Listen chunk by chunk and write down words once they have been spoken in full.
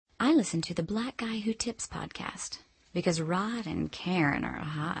I listen to the Black Guy Who Tips podcast because Rod and Karen are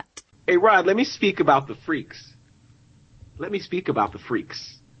hot. Hey, Rod, let me speak about the freaks.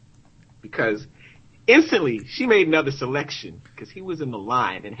 Because instantly she made another selection because he was in the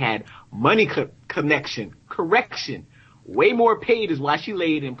line and had money connection. Correction. Way more paid is why she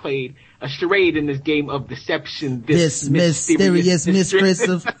laid and played a charade in this game of deception. This mysterious mistress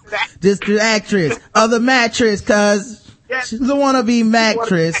of district actress of the mattress, cause yes. She's the wannabe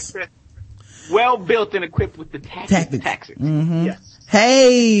mattress. Well built and equipped with the tactics. Mm-hmm. Yes.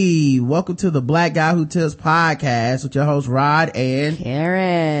 Hey, welcome to the Black Guy Who Tips podcast with your host Rod and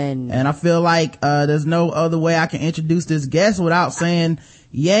Karen. And I feel like there's no other way I can introduce this guest without saying,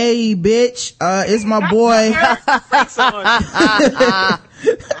 yay, bitch. It's my boy.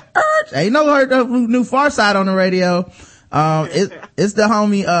 Ain't no heard of new Far Side on the radio. It's the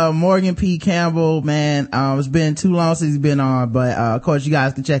homie, Morgan P. Campbell, man. It's been too long since he's been on, but, of course you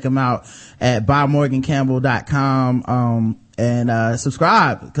guys can check him out at bymorgancampbell.com, and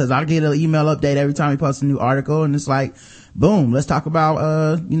subscribe, because I get an email update every time he posts a new article, and it's like, boom, let's talk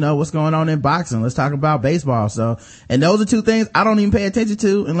about, what's going on in boxing. Let's talk about baseball. So, and those are two things I don't even pay attention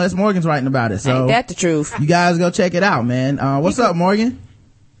to unless Morgan's writing about it. So, ain't that the truth? You guys go check it out, man. What's up, Morgan?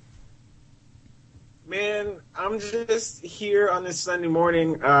 Man, I'm just here on this Sunday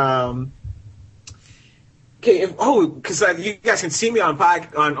morning. Because you guys can see me on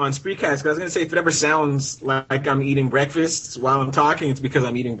Spreecast. Because I was gonna say, if it ever sounds like I'm eating breakfast while I'm talking, it's because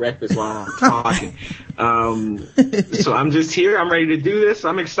I'm eating breakfast while I'm talking. So I'm just here. I'm ready to do this.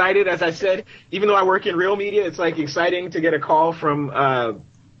 I'm excited. As I said, even though I work in real media, it's like exciting to get a call from a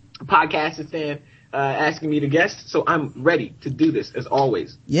podcast fan asking me to guest. So I'm ready to do this as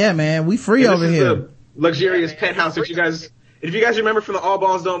always. Yeah, man, we free over here. The luxurious penthouse that you guys. If you guys remember from the All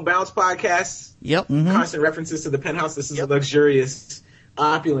Balls Don't Bounce podcast, yep, constant references to the penthouse. This is a luxurious,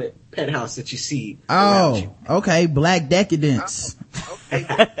 opulent penthouse that you see. Oh, okay, black decadence.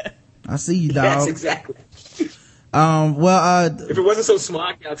 Okay. I see you, dog. Yes, exactly. If it wasn't so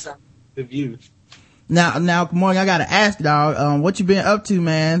smog outside, the view. Now, Morgan, I gotta ask, dog, what you been up to,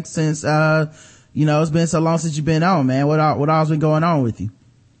 man? Since it's been so long since you've been on, man. What all's been going on with you?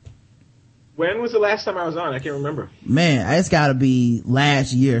 When was the last time I was on? I can't remember. Man, it's gotta be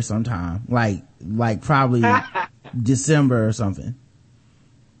last year sometime. Like probably December or something.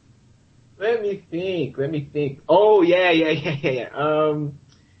 Let me think. Oh, yeah.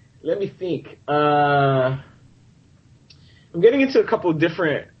 Let me think. I'm getting into a couple of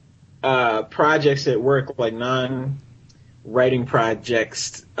different projects at work, like non-writing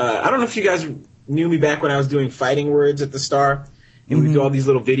projects. I don't know if you guys knew me back when I was doing Fighting Words at the Star. And we do all these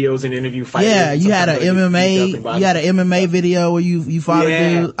little videos and interview fighters. Yeah, you had an MMA video where you fought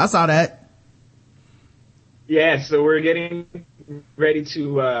a dude. I saw that. Yeah, so we're getting ready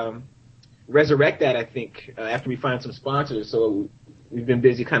to resurrect that, I think, after we find some sponsors. So we've been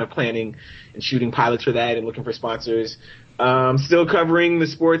busy kind of planning and shooting pilots for that and looking for sponsors. Still covering the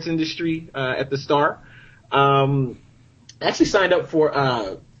sports industry at the Star. I actually signed up for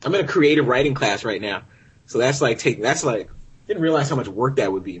I'm in a creative writing class right now. So that's like didn't realize how much work that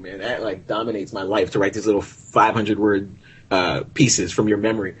would be, man. That like dominates my life to write these little 500 word pieces from your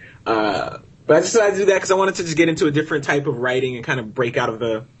memory. But I decided to do that because I wanted to just get into a different type of writing and kind of break out of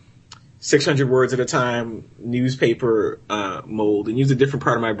the 600 words at a time newspaper mold and use a different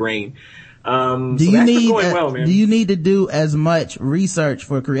part of my brain. Do you need to do as much research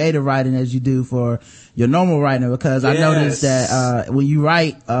for creative writing as you do for your normal writing? Because I noticed that when you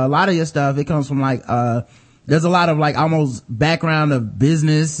write a lot of your stuff, it comes from like there's a lot of like almost background of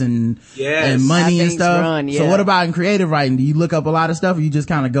business and money and stuff. So what about in creative writing? Do you look up a lot of stuff or you just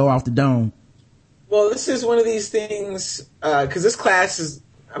kind of go off the dome? Well, this is one of these things, cause this class is,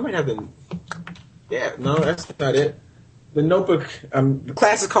 I might have that's not it. The notebook, the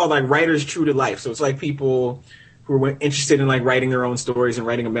class is called like Writers True to Life. So it's like people who are interested in like writing their own stories and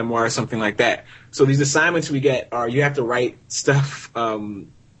writing a memoir or something like that. So these assignments we get are you have to write stuff,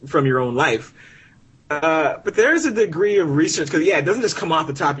 from your own life. But there is a degree of research because it doesn't just come off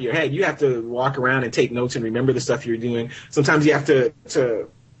the top of your head. You have to walk around and take notes and remember the stuff you're doing. Sometimes you have to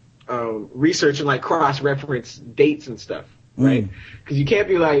research and like cross-reference dates and stuff, right? Because you can't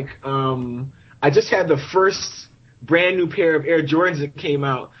be like, I just had the first brand new pair of Air Jordans that came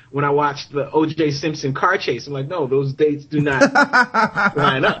out when I watched the O.J. Simpson car chase. I'm like, no, those dates do not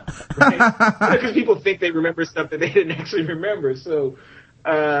line up, right? Because people think they remember stuff that they didn't actually remember. So.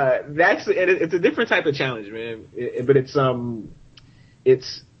 It's a different type of challenge, man. But it's when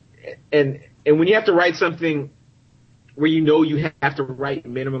you have to write something where you have to write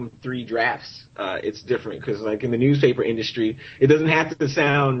minimum 3 drafts, it's different. Because like in the newspaper industry, it doesn't have to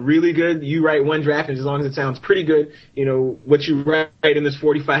sound really good. You write 1 draft, and as long as it sounds pretty good, what you write in this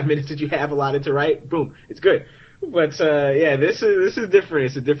 45 minutes that you have allotted to write, boom, it's good. But this is different.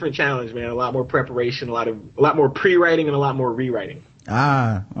 It's a different challenge, man. A lot more preparation, a lot more pre-writing, and a lot more rewriting.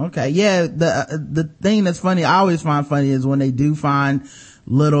 Okay. Yeah, the thing that's funny, I always find funny, is when they do find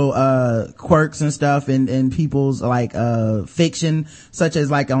little quirks and stuff in people's like fiction, such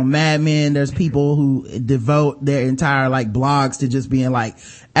as like on Mad Men, there's people who devote their entire like blogs to just being like,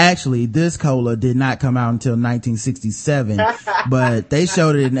 actually this cola did not come out until 1967 but they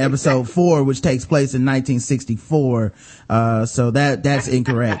showed it in episode 4, which takes place in 1964, so that's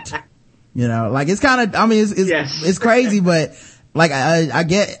incorrect. Like it's kind of, it's crazy, but like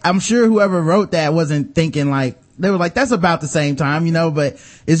I'm sure whoever wrote that wasn't thinking like, they were like, that's about the same time, but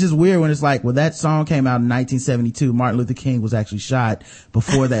it's just weird when it's like, well, that song came out in 1972. Martin Luther King was actually shot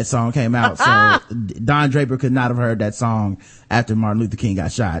before that song came out. So Don Draper could not have heard that song after Martin Luther King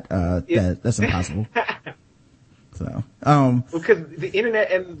got shot. That's impossible. So, because the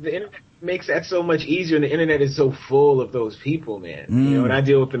internet makes that so much easier, and the internet is so full of those people, man. And I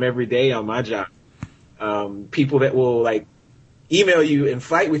deal with them every day on my job. People that will like email you and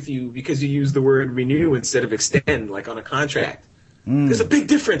fight with you because you use the word renew instead of extend, like on a contract. There's a big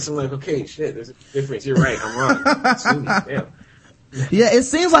difference. I'm like, okay, shit, there's a difference. You're right. I'm wrong. Yeah, it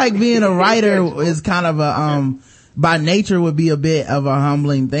seems like being a writer is kind of a, by nature would be a bit of a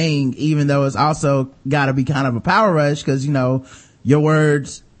humbling thing, even though it's also gotta be kind of a power rush, cause your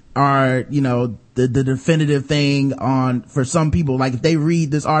words are, the definitive thing for some people. Like if they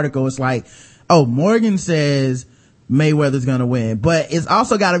read this article, it's like, oh, Morgan says Mayweather's gonna win. But it's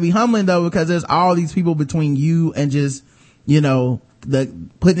also gotta be humbling though, because there's all these people between you and just,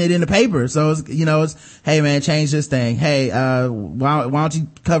 putting it in the paper. So it's, hey man, change this thing. Hey, why don't you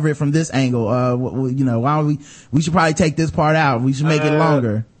cover it from this angle? Why don't we should probably take this part out. We should make it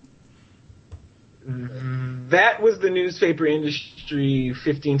longer. That was the newspaper industry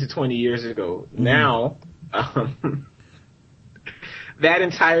 15 to 20 years ago. Now, that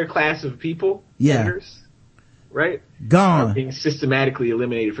entire class of people, editors, right? Gone. Are being systematically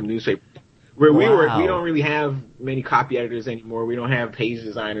eliminated from newspapers. Where we don't really have many copy editors anymore. We don't have page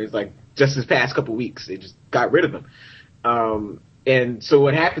designers. Like just this past couple weeks, they just got rid of them. And so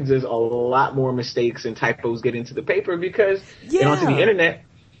what happens is a lot more mistakes and typos get into the paper and onto the internet,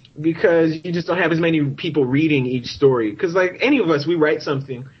 because you just don't have as many people reading each story. Because like any of us, we write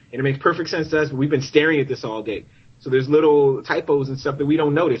something and it makes perfect sense to us, but we've been staring at this all day. So there's little typos and stuff that we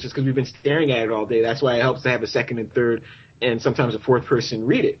don't notice just because we've been staring at it all day. That's why it helps to have a second and third and sometimes a fourth person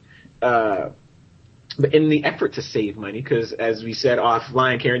read it. But in the effort to save money, because as we said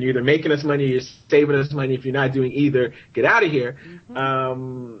offline, Karen, you're either making us money or you're saving us money. If you're not doing either, get out of here.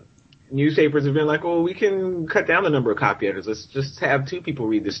 Newspapers have been like, oh, we can cut down the number of copy editors. Let's just have 2 people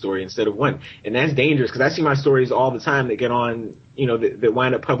read this story instead of 1. And that's dangerous, because I see my stories all the time that get on, that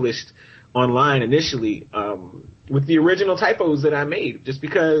wind up published online initially, with the original typos that I made, just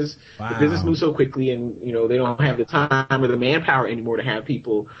because the business moves so quickly, and they don't have the time or the manpower anymore to have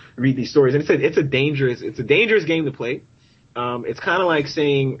people read these stories. And it's a dangerous game to play. It's kind of like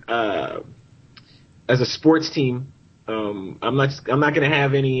saying, as a sports team, I'm not going to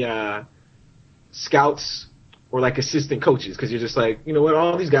have any scouts or like assistant coaches, because you're just like, you know what,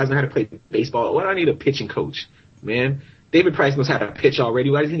 all these guys know how to play baseball. Why do I need a pitching coach, man? David Price knows how to pitch already.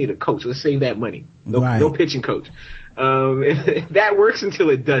 Why does he need a coach? Let's save that money. No pitching coach. That works until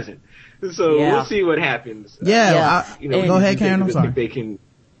it doesn't. So we'll see what happens. Go ahead, Karen. I'm sorry. They can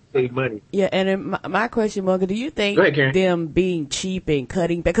save money. Yeah, and my question, Morgan, do you think them being cheap and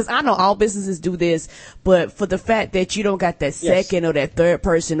cutting back? Because I know all businesses do this, but for the fact that you don't got that second or that third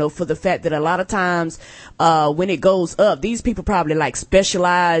person, or for the fact that a lot of times when it goes up, these people probably like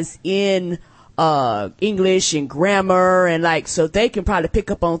specialize in English and grammar, and like, so they can probably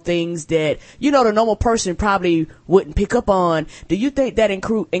pick up on things that, the normal person probably wouldn't pick up on. Do you think that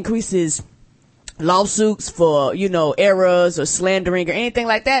increases lawsuits for, errors or slandering or anything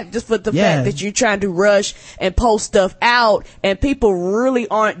like that, just for the fact that you're trying to rush and post stuff out and people really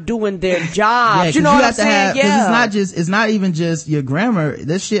aren't doing their jobs? You know what I'm saying? It's not even just your grammar.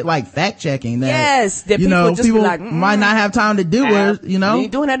 This shit like fact checking that, that people just people be like, might not have time to do it, You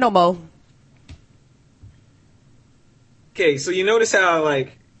ain't doing that no more. Okay, so you notice how,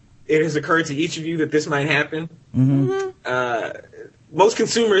 like, it has occurred to each of you that this might happen? Most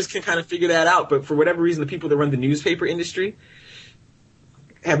consumers can kind of figure that out, but for whatever reason, the people that run the newspaper industry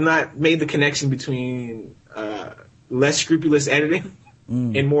have not made the connection between less scrupulous editing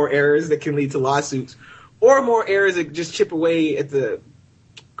and more errors that can lead to lawsuits, or more errors that just chip away at the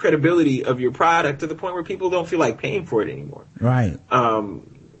credibility of your product to the point where people don't feel like paying for it anymore. Right.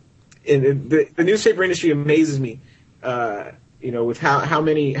 And the newspaper industry amazes me, with how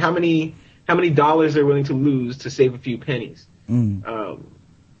many dollars they're willing to lose to save a few pennies.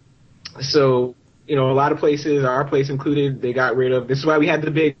 So, a lot of places, our place included, they got rid of, this is why we had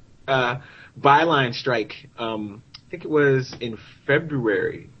the big byline strike. I think it was in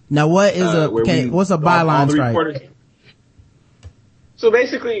February. Now, what is what's a byline strike? So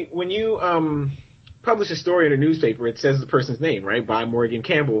basically, when you publish a story in a newspaper, it says the person's name, right? By Morgan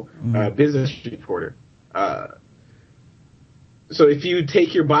Campbell, business reporter. So if you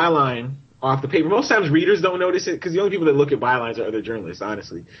take your byline off the paper, most times readers don't notice it because the only people that look at bylines are other journalists,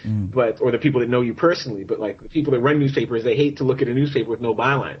 honestly, or the people that know you personally. But like the people that run newspapers, they hate to look at a newspaper with no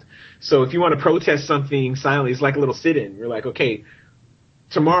bylines. So if you want to protest something silently, it's like a little sit-in. You're like, okay,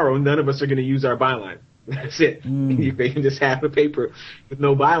 tomorrow none of us are going to use our byline. That's it. They can just have a paper with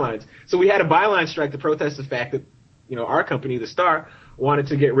no bylines. So we had a byline strike to protest the fact that, our company, the Star, wanted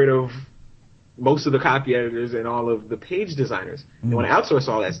to get rid of most of the copy editors and all of the page designers. They want to outsource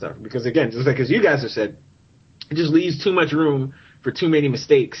all that stuff because, again, just like as you guys have said, it just leaves too much room for too many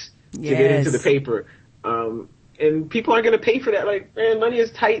mistakes to get into the paper. And people aren't going to pay for that. Like, man, money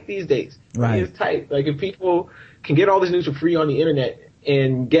is tight these days. Money is tight. Like, if people can get all this news for free on the internet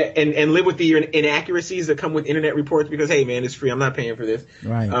and get and live with the inaccuracies that come with internet reports because, hey, man, it's free. I'm not paying for this.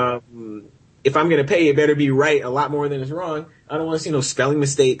 Right. If I'm going to pay, it better be right a lot more than it's wrong. I don't want to see no spelling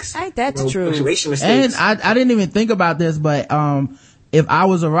mistakes. That's true. Punctuation mistakes. And I didn't even think about this, but if I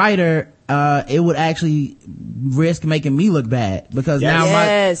was a writer, it would actually risk making me look bad because now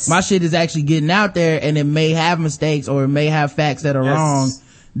my shit is actually getting out there and it may have mistakes or it may have facts that are wrong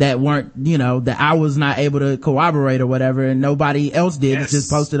that weren't, that I was not able to corroborate or whatever and nobody else did. It's just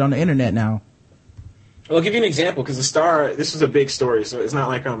posted on the internet now. Well, I'll give you an example because the Star, this was a big story, so it's not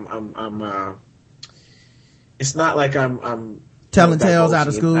like I'm telling tales out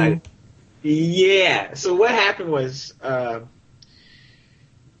of school. Yeah. So what happened was,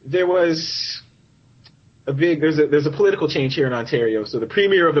 there was there's a political change here in Ontario. So the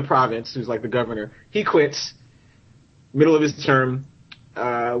premier of the province, who's like the governor, he quits, middle of his term.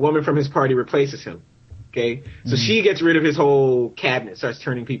 A woman from his party replaces him. Okay. So she gets rid of his whole cabinet, starts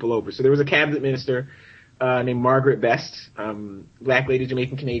turning people over. So there was a cabinet minister, named Margaret Best, black lady,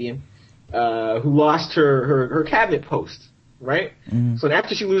 Jamaican Canadian, who lost her cabinet post, right? So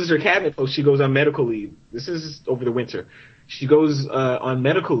after she loses her cabinet post, she goes on medical leave. This is over the winter. She goes on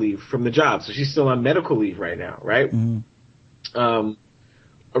medical leave from the job, so she's still on medical leave right now, right? A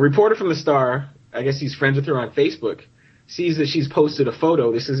reporter from the Star, I guess he's friends with her on Facebook, sees that she's posted a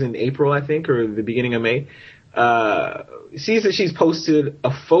photo. This is in April, I think, or the beginning of May. Sees that she's posted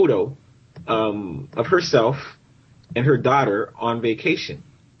a photo of herself and her daughter on vacation.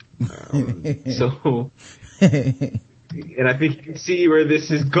 So, and I think you can see where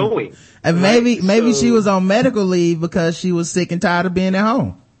this is going. And maybe she was on medical leave because she was sick and tired of being at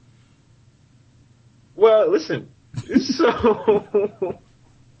home. Well, listen. So,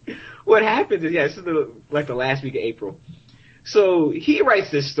 what happened is, this is like the last week of April. So he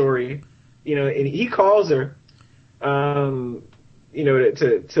writes this story, and he calls her, to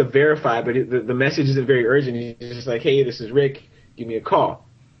verify, but the message isn't very urgent. He's just like, hey, this is Rick. Give me a call.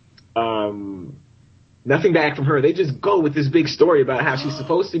 Nothing back from her. They just go with this big story about how she's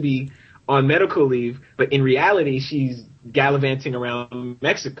supposed to be on medical leave, but in reality, she's gallivanting around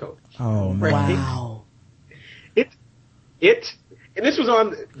Mexico. Oh, man. Wow. And this was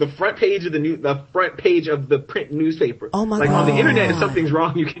on the front page of the front page of the print newspaper. Oh my God. Like on the internet, if something's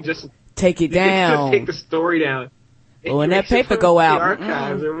wrong, you can just take it down. Just take the story down. Well, when that paper go out, the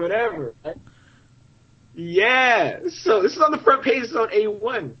archives or whatever. Right? Yeah. So this is on the front page. It's on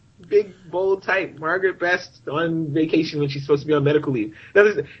A1, big bold type. Margaret Best on vacation when she's supposed to be on medical leave. Now,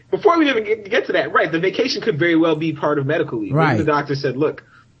 before we even get to that, right? The vacation could very well be part of medical leave. Right. Maybe the doctor said, "Look,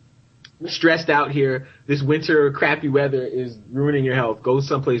 we're stressed out here. This winter, crappy weather is ruining your health. Go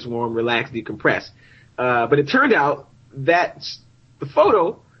someplace warm, relax, decompress." But it turned out that the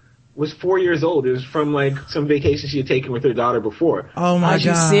photo was 4 years old. It was from like some vacation she had taken with her daughter before. Oh my God. Are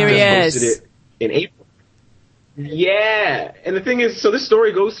you serious? Just posted it in April. Yeah. And the thing is, so this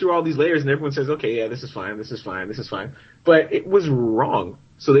story goes through all these layers and everyone says, okay, yeah, this is fine. But it was wrong.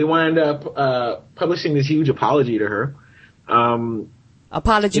 So they wound up, publishing this huge apology to her.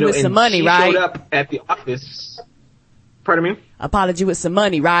 Apology with some money, right? She showed up at the office. Pardon me? Apology with some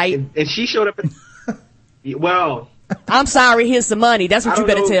money, right? And she showed up at, well, I'm sorry, here's some money. That's what you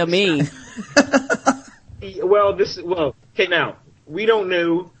better tell me. Okay, now, we don't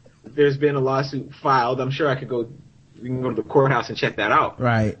know there's been a lawsuit filed. I'm sure we can go to the courthouse and check that out.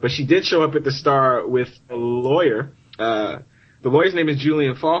 Right. But she did show up at the Star with a lawyer. The lawyer's name is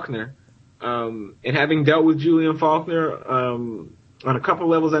Julian Faulkner. And having dealt with Julian Faulkner, on a couple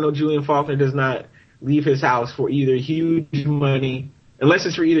levels, I know Julian Faulkner does not leave his house for either huge money, unless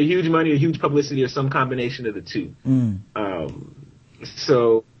it's for either huge money or huge publicity or some combination of the two.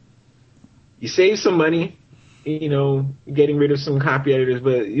 So you save some money, getting rid of some copy editors,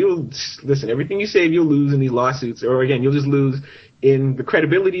 but everything you save, you'll lose in these lawsuits, or again, you'll just lose in the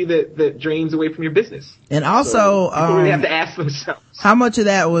credibility that drains away from your business. And also, people really have to ask themselves. How much of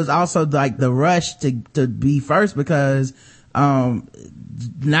that was also like the rush to be first, because,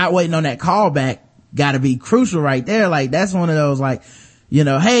 not waiting on that callback gotta be crucial right there. Like, that's one of those, like,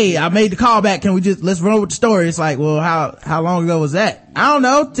 hey, I made the call back. Can we let's run with the story? It's like, well, how long ago was that? I don't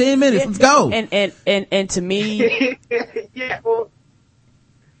know. 10 minutes. Let's go. And to me. Yeah. Well,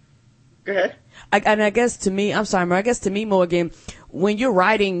 go ahead. I guess to me, I'm sorry, I guess to me, Morgan, when you're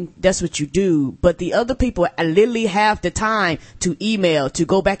writing, that's what you do. But the other people literally have the time to email, to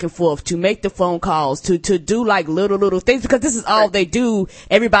go back and forth, to make the phone calls, to do like little things, because this is all they do.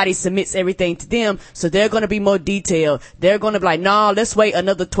 Everybody submits everything to them. So they're going to be more detailed. They're going to be like, no, let's wait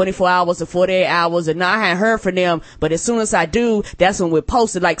another 24 hours or 48 hours. And now I haven't heard from them. But as soon as I do, that's when we're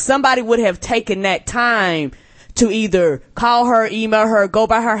posted. Like, somebody would have taken that time to either call her, email her, go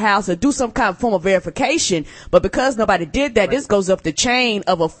by her house, or do some kind of form of verification. But because nobody did that, this goes up the chain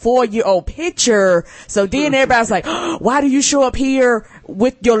of a 4-year-old picture. So then everybody's like, why do you show up here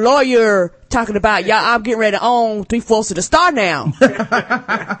with your lawyer talking about, y'all, I'm getting ready to own 3/4 of the Star now?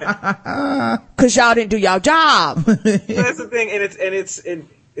 Cause y'all didn't do y'all job. That's the thing.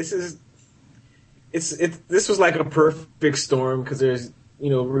 This was like a perfect storm, because there's,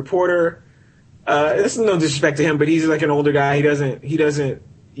 reporter, this is no disrespect to him, but he's like an older guy. He doesn't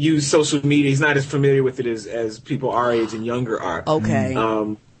use social media. He's not as familiar with it as people our age and younger are. Okay.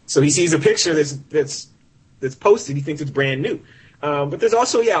 So he sees a picture that's posted. He thinks it's brand new. But there's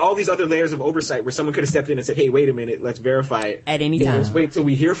also, all these other layers of oversight where someone could have stepped in and said, hey, wait a minute, let's verify it. At any time. Let's wait till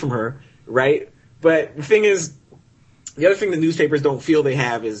we hear from her, right? But the thing is, the other thing the newspapers don't feel they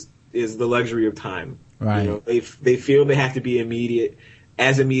have is the luxury of time. Right. They feel they have to be immediate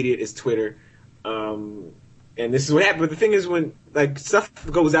as Twitter. And this is what happened. But the thing is, when like stuff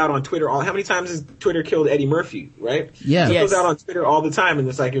goes out on Twitter, how many times has Twitter killed Eddie Murphy, right? Yeah. It goes out on Twitter all the time, and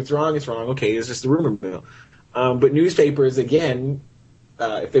it's like, it's wrong. Okay, it's just a rumor mill. But newspapers, again,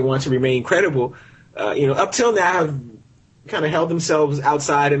 if they want to remain credible, up till now have kind of held themselves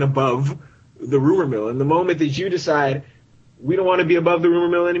outside and above the rumor mill. And the moment that you decide we don't want to be above the rumor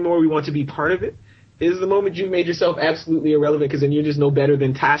mill anymore, we want to be part of it, is the moment you made yourself absolutely irrelevant, because then you're just no better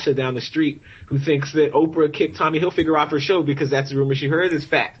than Tasha down the street who thinks that Oprah kicked Tommy Hilfiger off her show because that's the rumor she heard is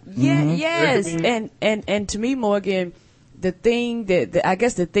fact. Yeah, mm-hmm. Yes. And to me, Morgan, the thing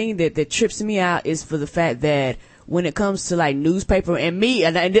that trips me out is for the fact that when it comes to like newspaper and me,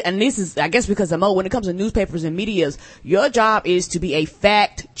 and this is, I guess because I'm old, when it comes to newspapers and medias, your job is to be a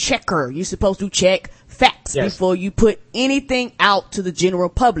fact checker. You're supposed to check facts before you put anything out to the general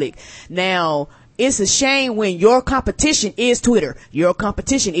public. Now, it's a shame when your competition is Twitter, your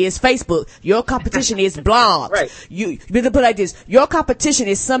competition is Facebook, your competition is blogs. Right. You better put it like this: your competition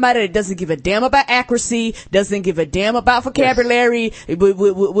is somebody that doesn't give a damn about accuracy, doesn't give a damn about vocabulary. Yes.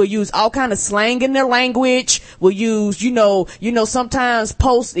 Will use all kind of slang in their language. Will use, sometimes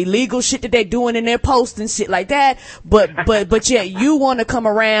post illegal shit that they're doing in their posts and shit like that. But yet you want to come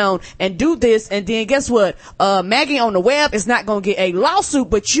around and do this, and then guess what? Maggie on the web is not going to get a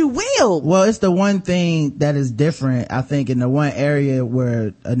lawsuit, but you will. Well, it's the one thing that is different, I think, in the one area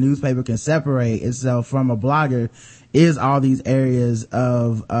where a newspaper can separate itself from a blogger is all these areas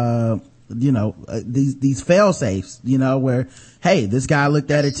of, these fail safes, where, hey, this guy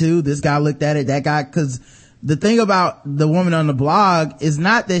looked at it too, this guy looked at it, that guy, cause the thing about the woman on the blog is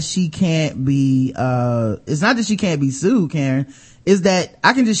not that she can't be sued, Karen, is that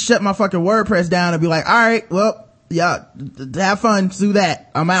I can just shut my fucking WordPress down and be like, all right, well, yeah, have fun, sue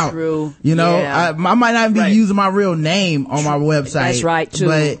that, I'm out. True. I might not be using my real name on my website. That's right, too.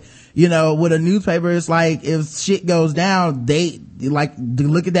 But, with a newspaper, it's like, if shit goes down, they, like,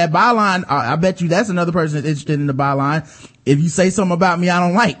 look at that byline, I bet you that's another person that's interested in the byline. If you say something about me I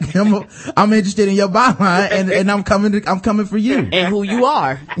don't like, I'm interested in your byline, and I'm coming for you. And who you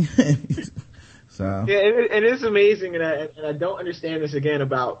are. So. Yeah, and it's amazing, and I don't understand this again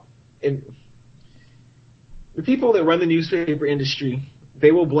about, the people that run the newspaper industry,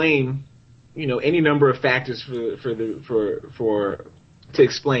 they will blame, any number of factors to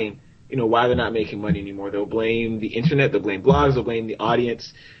explain, why they're not making money anymore. They'll blame the internet, they'll blame blogs, they'll blame the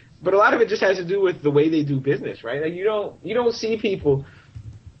audience. But a lot of it just has to do with the way they do business, right? Like you don't see people.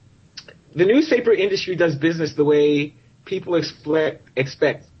 The newspaper industry does business the way people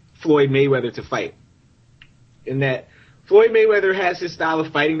expect Floyd Mayweather to fight. In that Floyd Mayweather has his style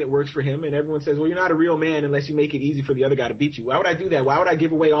of fighting that works for him, and everyone says, well, you're not a real man unless you make it easy for the other guy to beat you. Why would I do that? Why would I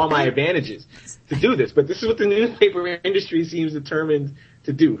give away all my advantages to do this? But this is what the newspaper industry seems determined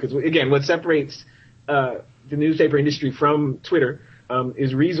to do. Because, again, what separates the newspaper industry from Twitter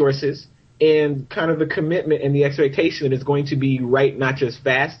is resources and kind of the commitment and the expectation that it's going to be right, not just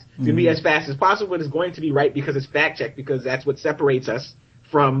fast. It's going to be as fast as possible, but it's going to be right because it's fact-checked, because that's what separates us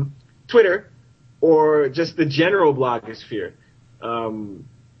from Twitter or just the general blogosphere.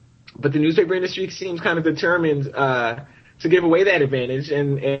 But the newspaper industry seems kind of determined to give away that advantage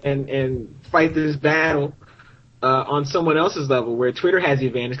and fight this battle on someone else's level, where Twitter has the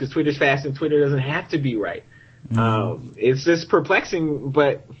advantage because Twitter's fast and Twitter doesn't have to be right. It's just perplexing,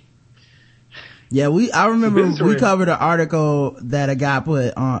 but... Yeah, I remember we covered an article that a guy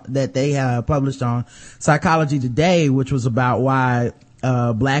put on, that they published on Psychology Today, which was about why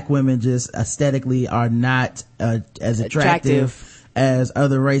black women just aesthetically are not as attractive as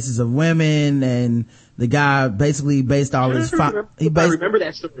other races of women. And the guy basically based all his I remember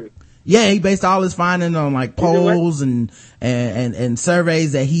that story. Yeah, he based all his findings on like polls and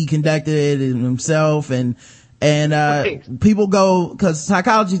surveys that he conducted himself, and people go, cause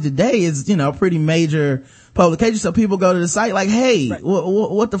Psychology Today is, pretty major publication. So people go to the site like, hey,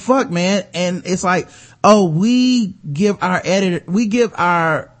 what the fuck, man? And it's like, oh, we give our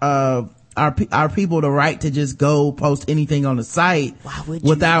people the right to just go post anything on the site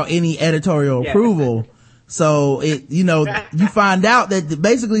without any editorial approval. So you find out that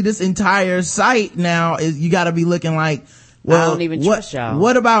basically this entire site now is, you gotta be looking like, well, I don't even trust y'all.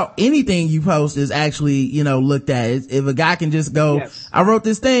 What about anything you post is actually, looked at? If a guy can just go, yes, I wrote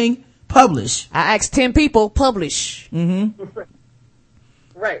this thing, publish. I asked 10 people, publish. Mm-hmm.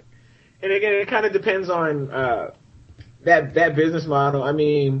 Right. And again, it kind of depends on that business model. I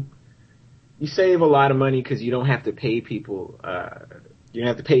mean, you save a lot of money because you don't have to pay people. You don't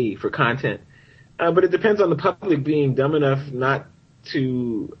have to pay for content. But it depends on the public being dumb enough not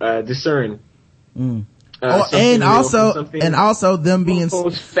to discern. And also them being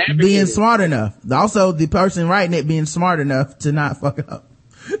smart enough. Also the person writing it being smart enough to not fuck up.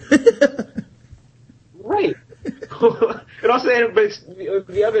 Right. And also, but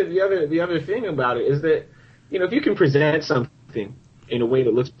the other thing about it is that, if you can present something in a way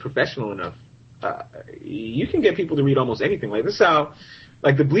that looks professional enough, you can get people to read almost anything. Like this is how,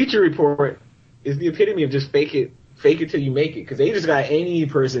 like the Bleacher Report is the epitome of just fake it till you make it. Cause they just got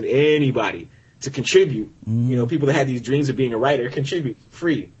anybody to contribute. People that had these dreams of being a writer, contribute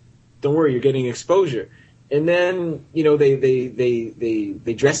free. Don't worry, you're getting exposure. And then,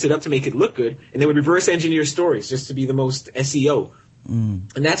 they dressed it up to make it look good, and they would reverse engineer stories just to be the most SEO. And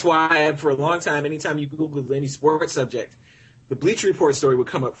that's why for a long time, anytime you Googled any sports subject, the Bleacher Report story would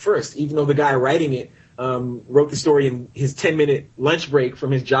come up first, even though the guy writing it wrote the story in his 10-minute lunch break from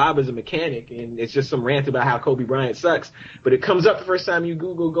his job as a mechanic, and it's just some rant about how Kobe Bryant sucks. But it comes up the first time you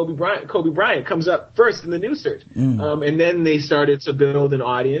Google Kobe Bryant comes up first in the news search. And then they started to build an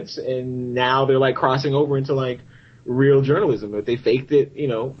audience, and now they're like crossing over into like real journalism. But they faked it,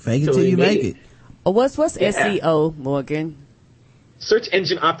 Fake it till you make it. What's SEO, Morgan? Search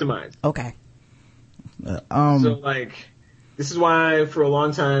engine optimized. Okay. So like, this is why for a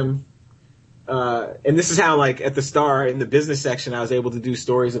long time, and this is how, like, at the Star, in the business section, I was able to do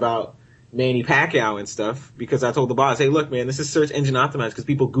stories about Manny Pacquiao and stuff, because I told the boss, hey, look, man, this is search engine optimized because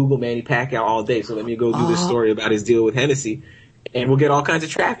people Google Manny Pacquiao all day, so let me go do this story about his deal with Hennessy, and we'll get all kinds of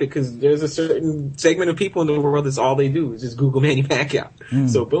traffic, because there's a certain segment of people in the world that's all they do is just Google Manny Pacquiao.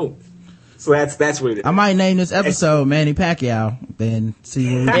 So, boom. So that's what it is. I might name this episode Manny Pacquiao, then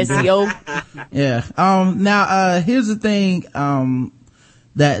see what we SEO. Yeah. Now, here's the thing,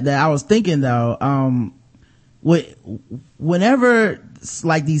 that I was thinking though, whenever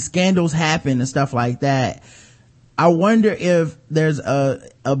like these scandals happen and stuff like that, I wonder if there's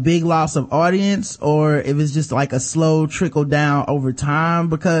a big loss of audience, or if it's just like a slow trickle down over time,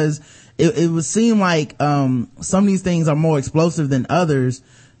 because it would seem like some of these things are more explosive than others,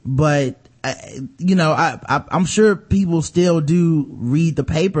 but I'm sure people still do read the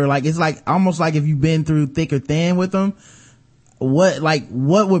paper. Like, it's like almost like if you've been through thick or thin with them, what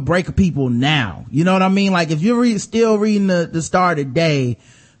would break people now? You know what I mean? Like, if you're still reading the Star today,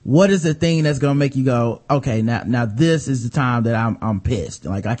 what is the thing that's gonna make you go, okay, now this is the time that I'm pissed.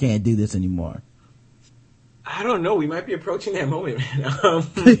 Like, I can't do this anymore. I don't know. We might be approaching that moment,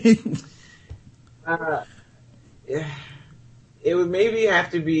 man. Yeah. it would maybe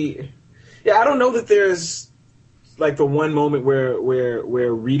have to be. Yeah, I don't know that there's like the one moment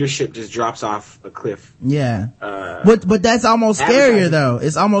where readership just drops off a cliff. Yeah. But that's almost scarier though.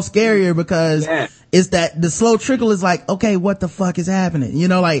 It's almost scarier because it's that the slow trickle is like, okay, what the fuck is happening? You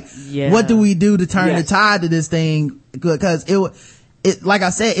know, like, what do we do to turn the tide to this thing? Because it, like I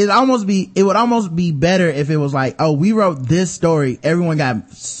said, it would almost be better if it was like, oh, we wrote this story. Everyone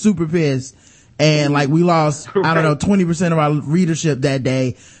got super pissed and like we lost, I don't know, 20% of our readership that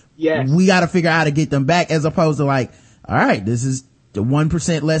day. Yes. We got to figure out how to get them back, as opposed to like, all right, this is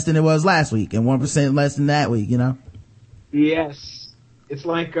 1% less than it was last week and 1% less than that week, you know? Yes. It's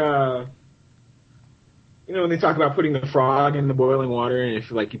like, you know, when they talk about putting the frog in the boiling water, and if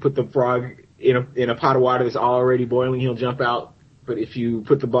like you put the frog in a pot of water that's already boiling, he'll jump out. But if you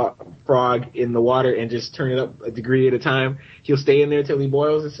put the frog in the water and just turn it up a degree at a time, he'll stay in there till he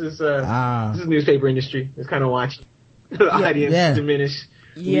boils. This is newspaper industry. It's kind of watching the audience diminish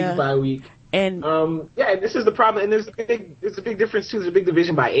week by week. And this is the problem. And there's a big difference too. There's a big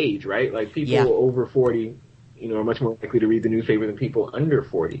division by age, right? Like people over 40, you know, are much more likely to read the newspaper than people under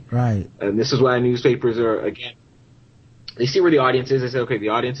 40. Right. And this is why newspapers are, again, they see where the audience is. They say, okay, the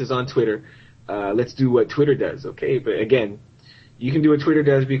audience is on Twitter. Let's do what Twitter does. Okay. But again, you can do what Twitter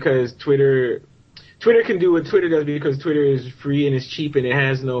does because Twitter can do what Twitter does because Twitter is free and it's cheap and it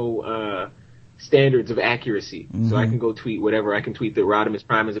has no standards of accuracy. Mm-hmm. So I can go tweet whatever. I can tweet that Rodimus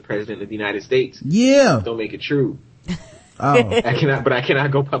Prime is the president of the United States. Yeah. Don't make it true. Oh. I cannot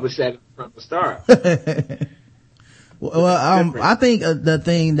go publish that from the Star. Well, I think the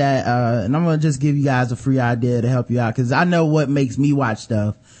thing that, and I'm going to just give you guys a free idea to help you out, because I know what makes me watch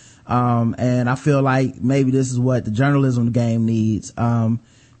stuff. And I feel like maybe this is what the journalism game needs.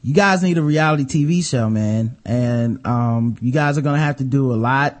 You guys need a reality TV show, man. And, you guys are going to have to do a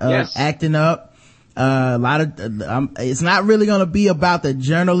lot of acting up. A lot of, it's not really going to be about the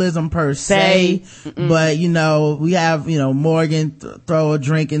journalism per se, but you know, we have, you know, Morgan throw a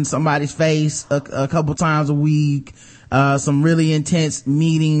drink in somebody's face a couple times a week, some really intense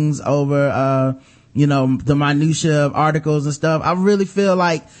meetings over, you know, the minutia of articles and stuff. I really feel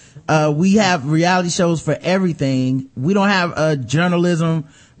like, we have reality shows for everything. We don't have a journalism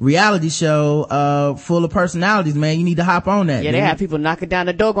reality show full of personalities, man. You need to hop on that. Yeah, they have people knocking down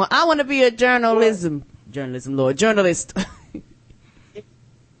the door going, I want to be a journalist.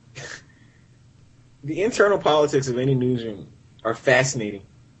 The internal politics of any newsroom are fascinating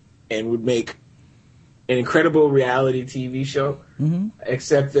and would make an incredible reality TV show. Mm-hmm.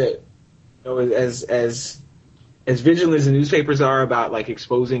 Except that, you know, as vigilant as the newspapers are about like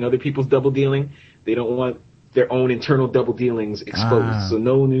exposing other people's double dealing, they don't want their own internal double dealings exposed. So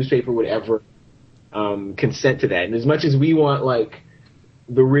no newspaper would ever consent to that. And as much as we want like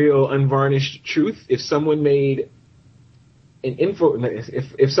the real unvarnished truth, if someone made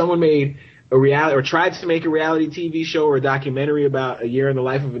if someone made a reality or tried to make a reality TV show or a documentary about a year in the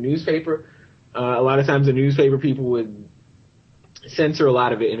life of a newspaper, a lot of times the newspaper people would censor a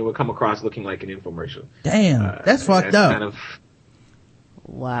lot of it and it would come across looking like an infomercial. Damn, that's fucked up. Kind of,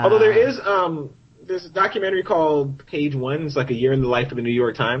 wow. Although there's a documentary called Page One. It's like a year in the life of the New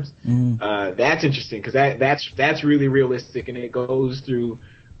York Times. That's interesting because that's really realistic, and it goes through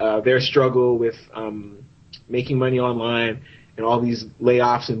their struggle with making money online and all these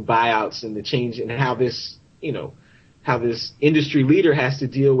layoffs and buyouts and the change and how this industry leader has to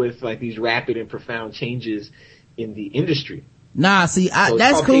deal with like these rapid and profound changes in the industry. Nah, see,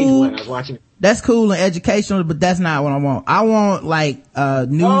 that's cool. I was watching. That's cool and educational, but that's not what I want. I want like I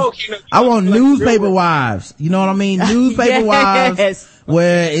want newspaper wives. You know what I mean? Newspaper wives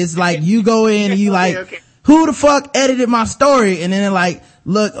where it's like you go in and you like, who the fuck edited my story? And then they're like,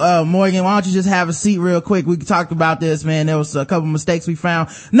 look, Morgan, why don't you just have a seat real quick? We talked about this, man. There was a couple mistakes we found.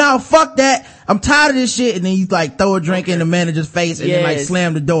 No, fuck that. I'm tired of this shit. And then you like throw a drink in the manager's face and then like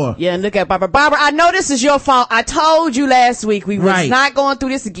slam the door. Yeah, and look at Barbara. Barbara, I know this is your fault. I told you last week we was not going through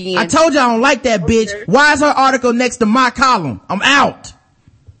this again. I told you I don't like that bitch. Why is her article next to my column? I'm out.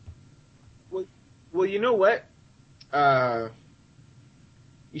 Well, you know what?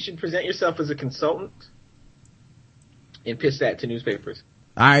 You should present yourself as a consultant and pitch that to newspapers.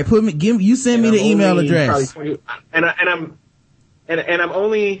 All right, you send me the email address. And I'm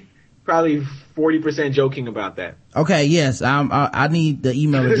only probably 40% joking about that. Okay, yes, I need the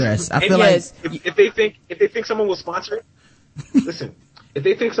email address. I feel like if they think someone will sponsor it, listen. If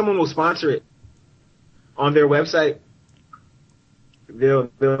they think someone will sponsor it on their website,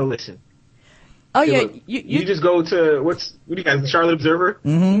 they'll listen. Oh yeah, look, you just go to what do you guys? The Charlotte Observer.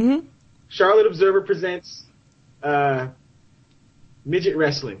 Mm-hmm. Charlotte Observer presents midget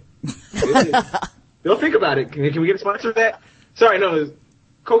wrestling. They'll think about it. Can we get a sponsor of that? Sorry, no.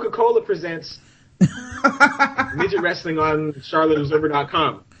 Coca-Cola presents midget wrestling on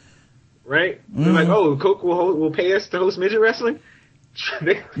CharlotteObserver.com. Right? They're like, oh, Coke will pay us to host midget wrestling?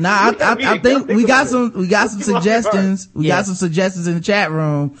 I think we got some suggestions. We got some suggestions in the chat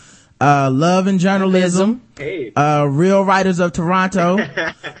room. Love and Journalism, Real Writers of Toronto,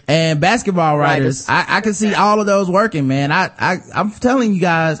 and Basketball Writers. I can see all of those working, man. I'm telling you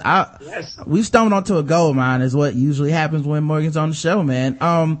guys, we've stumbled onto a gold mine is what usually happens when Morgan's on the show, man.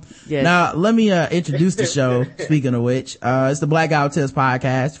 Now let me, introduce the show. Speaking of which, it's the Black Guy Who Tips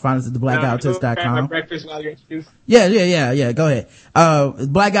podcast. Find us at theblackouttips.com. Breakfast while you're introduced. Yeah. Go ahead.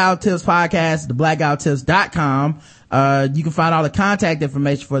 Black Guy Who Tips podcast, theblackouttips.com. You can find all the contact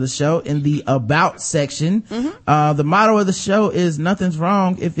information for the show in the About section. The motto of the show is nothing's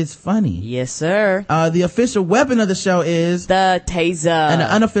wrong if it's funny. Yes, sir. The official weapon of the show is the taser. And the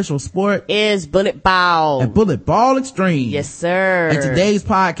unofficial sport is bullet ball. And bullet ball extreme. Yes, sir. And today's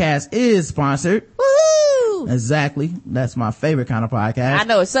podcast is sponsored. Woohoo! Exactly. That's my favorite kind of podcast. I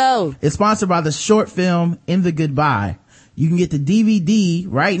know it so. It's sponsored by the short film In the Goodbye. You can get the DVD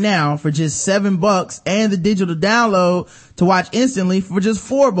right now for just $7 and the digital download to watch instantly for just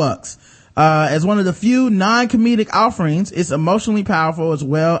 $4. As one of the few non-comedic offerings, it's emotionally powerful as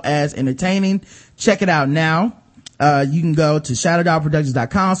well as entertaining. Check it out now. You can go to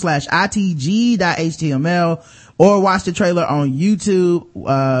shadowdogproductions.com/itg.html or watch the trailer on YouTube.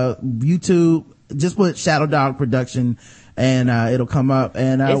 Just put Shadow Dog Production and it'll come up.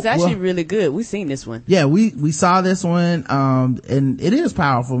 And it's actually really good. We've seen this one. Yeah, we saw this one, and it is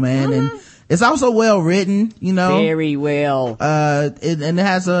powerful, man. And it's also well written, you know, very well. And it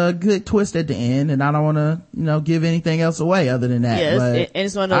has a good twist at the end, and I don't want to, give anything else away other than that. Yes, but and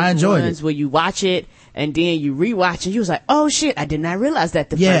it's one of those ones where you watch it and then you rewatch it. You was like, oh shit, I did not realize that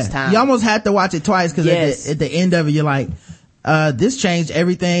the first time. You almost had to watch it twice because at the end of it, you're like, this changed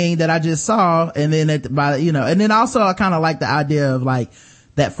everything that I just saw. And then and then also I kind of like the idea of like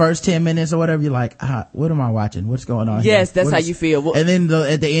that first 10 minutes or whatever. You're like, what am I watching? What's going on? Yes, that's how you feel. And then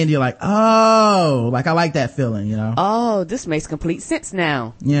at the end, you're like, oh, like I like that feeling, Oh, this makes complete sense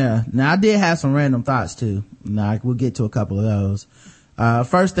now. Yeah. Now I did have some random thoughts too. Now we'll get to a couple of those.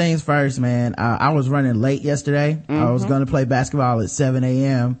 First things first, man. I was running late yesterday. I was going to play basketball at 7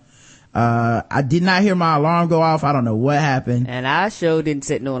 a.m. I did not hear my alarm go off. I don't know what happened. And I sure didn't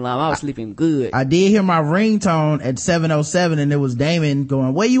set no alarm. I was sleeping good. I did hear my ringtone at 7:07 and it was Damon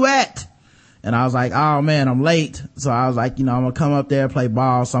going, where you at? And I was like, oh man, I'm late. So I was like, I'm gonna come up there, play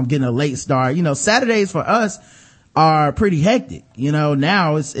ball. So I'm getting a late start. Saturdays for us are pretty hectic.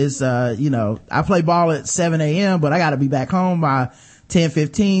 Now it's I play ball at 7 a.m., but I gotta be back home by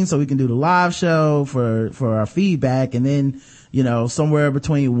 10:15 so we can do the live show for our feedback. And then, somewhere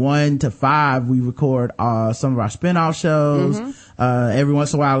between 1 to 5, we record, some of our spinoff shows. Every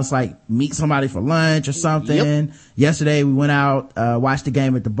once in a while, it's like meet somebody for lunch or something. Yep. Yesterday we went out, watched the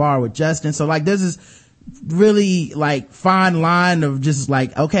game at the bar with Justin. So like, there's this really like fine line of just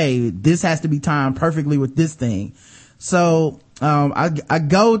like, okay, this has to be timed perfectly with this thing. So, I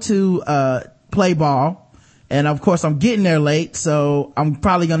go to, play ball. And of course I'm getting there late, so I'm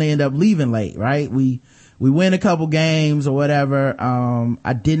probably gonna end up leaving late, right? We win a couple games or whatever.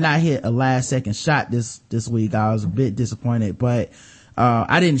 I did not hit a last second shot this week. I was a bit disappointed, but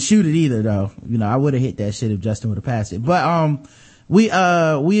I didn't shoot it either though. I would have hit that shit if Justin would have passed it. But we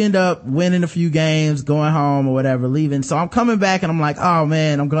end up winning a few games, going home or whatever, leaving. So I'm coming back and I'm like, oh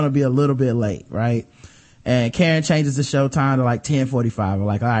man, I'm gonna be a little bit late, right? And Karen changes the show time to like 10:45. I'm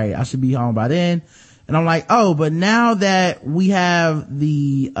like, all right, I should be home by then. And I'm like, oh, but now that we have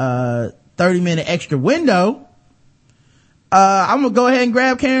the 30-minute extra window, I'm gonna go ahead and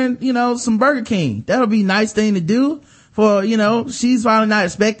grab Karen, some Burger King. That'll be a nice thing to do for, she's probably not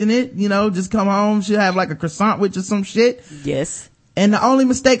expecting it, just come home, she'll have like a croissant with or some shit. Yes. And the only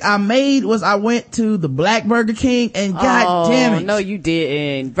mistake I made was I went to the black Burger King and god damn it. No, you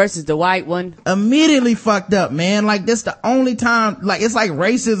didn't. Versus the white one. Immediately fucked up, man. Like this the only time, like it's like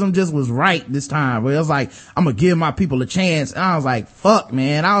racism just was right this time. Where it was like, I'm gonna give my people a chance. And I was like, fuck,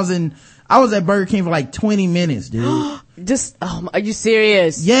 man. I was at Burger King for like 20 minutes, dude. Are you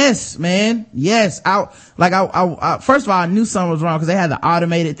serious? Yes, man. Yes. I first of all, I knew something was wrong because they had the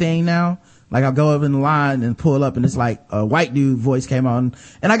automated thing now. Like I'll go up in the line and pull up and it's like a white dude voice came on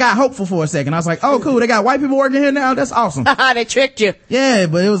and I got hopeful for a second. I was like, oh cool, they got white people working here now? That's awesome. They tricked you. Yeah,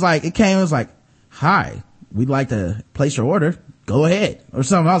 but it was like, hi, we'd like to place your order. go ahead or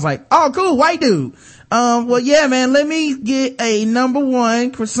something. I was like, oh cool, white dude. Well yeah man, let me get a number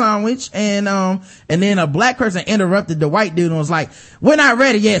 1 croissant sandwich. And then a black person interrupted the white dude and was like, we're not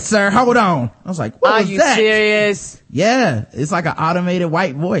ready yet, sir, hold on. I was like, what was that? Are you serious? Yeah, it's like an automated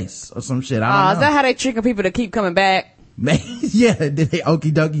white voice or some shit. I don't know. Is that how they tricking people to keep coming back? Man, yeah, did they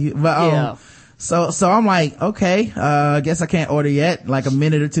okie dokie? But yeah. So I'm like, okay, I guess I can't order yet. Like a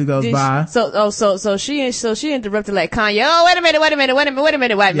minute or two goes by. So she interrupted like Kanye. Oh, wait a minute, white man,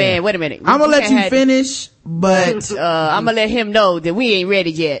 wait a minute. I'm gonna let you finish, but I'm gonna let him know that we ain't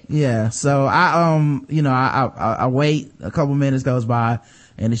ready yet. Yeah. So I wait. A couple minutes goes by,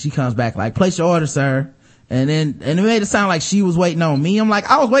 and then she comes back like, place your order, sir. And it made it sound like she was waiting on me. I'm like,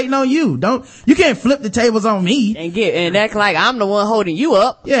 I was waiting on you. You can't flip the tables on me. And act like I'm the one holding you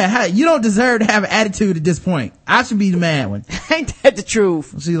up. Yeah, you don't deserve to have an attitude at this point. I should be the mad one. Ain't that the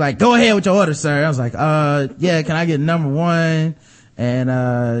truth? She's like, go ahead with your order, sir. I was like, yeah, can I get number 1?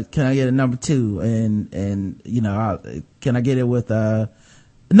 And, can I get a number 2? And, can I get it with,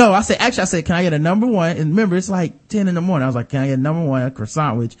 no, I said, can I get a number 1? And remember, it's like 10 in the morning. I was like, can I get a number 1, a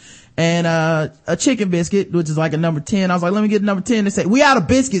croissant sandwich, and, a chicken biscuit, which is like a number 10. I was like, let me get number 10. They said, we out of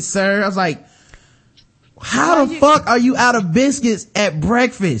biscuits, sir. I was like, how the fuck are you out of biscuits at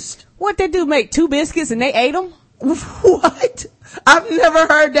breakfast? What they do, make 2 biscuits and they ate them? What? I've never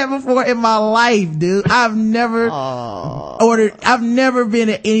heard that before in my life, dude. I've never I've never been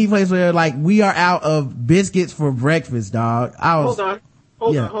at any place where like, we are out of biscuits for breakfast, dog. Hold on.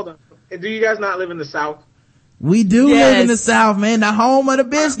 Do you guys not live in the South? We do live in the South, man. The home of the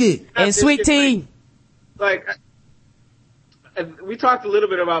biscuit. And sweet tea. Like, we talked a little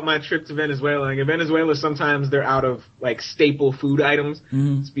bit about my trip to Venezuela. Like, in Venezuela, sometimes they're out of, like, staple food items.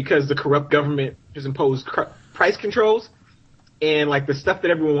 Mm-hmm. It's because the corrupt government has imposed price controls. And, like, the stuff that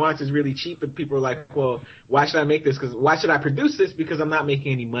everyone wants is really cheap. But people are like, well, why should I make this? Why should I produce this? Because I'm not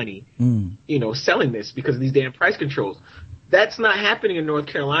making any money, selling this because of these damn price controls. That's not happening in North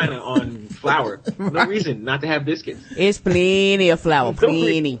Carolina on flour. Right. No reason not to have biscuits. It's plenty of flour,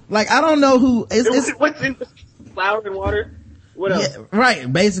 plenty. Like, I don't know who... What's in flour and water? What else? Yeah,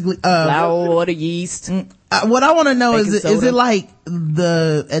 right, basically. Flour, water, yeast. What I want to know is it like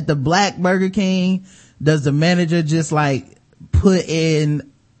at the Black Burger King, does the manager just like put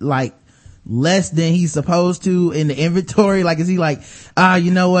in like less than he's supposed to in the inventory? Like, is he like,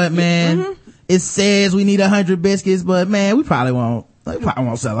 you know what, man? Mm-hmm. It says we need 100 biscuits, but man, we probably won't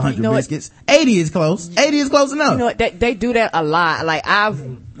sell 100 biscuits. 80 is close. 80 is close enough. You know what? They do that a lot. Like,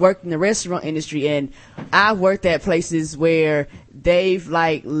 I've worked in the restaurant industry, and I've worked at places where they've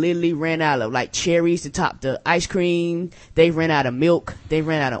like literally ran out of like cherries to top the ice cream. They ran out of milk. They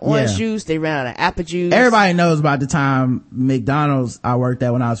ran out of orange juice. They ran out of apple juice. Everybody knows about the time McDonald's I worked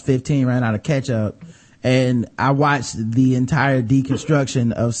at when I was 15 ran out of ketchup. And I watched the entire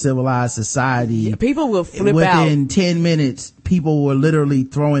deconstruction of civilized society. Yeah, people will flip out. Within 10 minutes, people were literally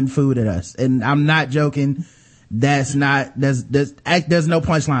throwing food at us. And I'm not joking. There's no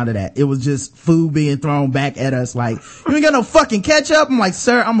punchline to that. It was just food being thrown back at us like, you ain't got no fucking ketchup? I'm like,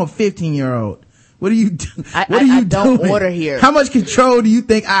 sir, I'm a 15-year-old. What are you doing? I don't order here. How much control do you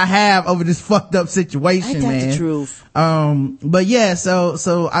think I have over this fucked up situation, ain't that man? The truth. But yeah,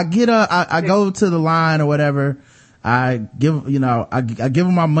 so I get I go to the line or whatever. I give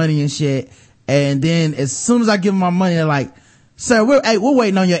them my money and shit. And then as soon as I give them my money, they're like, sir, we're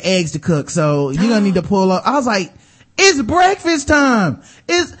waiting on your eggs to cook. So you're going to need to pull up. I was like, it's breakfast time.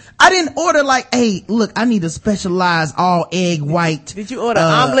 I didn't order like, hey, look, I need a specialized all egg white. Did you order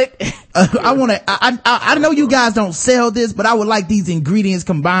omelet? I know you guys don't sell this, but I would like these ingredients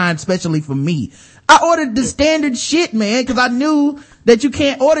combined specially for me. I ordered the standard shit, man, cause I knew that you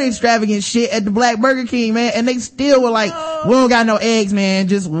can't order extravagant shit at the Black Burger King, man. And they still were like, we don't got no eggs, man.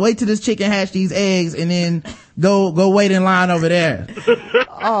 Just wait till this chicken hatch these eggs and then go wait in line over there.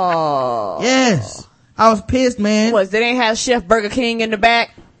 Oh. Yes. I was pissed, man. They didn't have Chef Burger King in the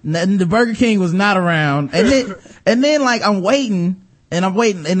back? The Burger King was not around. And then like I'm waiting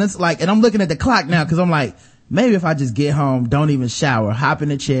and it's like, and I'm looking at the clock now cause I'm like, maybe if I just get home, don't even shower, hop in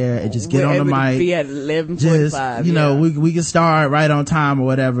the chair and just get on the mic. Be at 11:45. We can start right on time or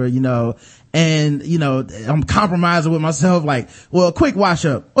whatever, and I'm compromising with myself like, well, a quick wash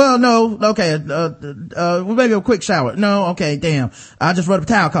up. Well, no, okay, maybe a quick shower. No, okay, damn. I just rubbed a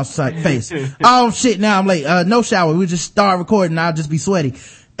towel across the face. Oh shit, now I'm late. No shower. We just start recording. I'll just be sweaty.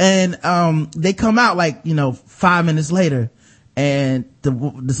 And, they come out like, 5 minutes later and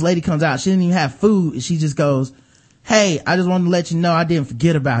this lady comes out. She didn't even have food. And she just goes, hey, I just wanted to let you know I didn't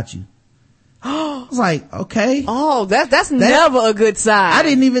forget about you. I was like, okay. Oh, that's never a good sign. I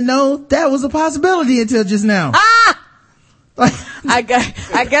didn't even know that was a possibility until just now. I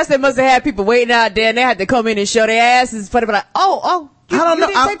guess they must have had people waiting out there and they had to come in and show their asses for them, like, I don't know.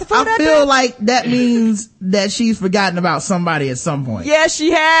 I feel like that means that she's forgotten about somebody at some point. Yeah,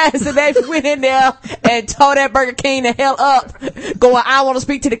 she has. And they went in there and tore that Burger King the hell up. Going, I want to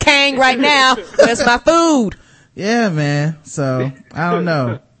speak to the king right now. Where's my food? Yeah, man. So, I don't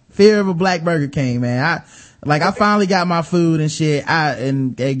know. Fear of a black Burger King, man. I finally got my food and shit.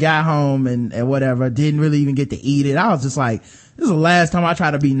 And got home and whatever. Didn't really even get to eat it. I was just like, this is the last time I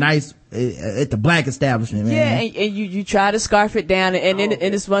try to be nice at the black establishment, man. Yeah, and you try to scarf it down, and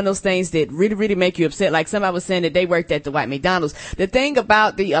it's one of those things that really, really make you upset. Like somebody was saying that they worked at the white McDonald's. The thing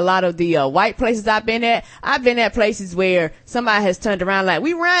about a lot of the white places I've been at places where somebody has turned around like,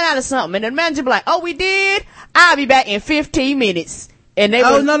 we ran out of something, and the manager be like, oh, we did? I'll be back in 15 minutes. And they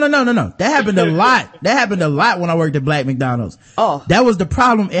no. That happened a lot. That happened a lot when I worked at Black McDonald's. Oh. That was the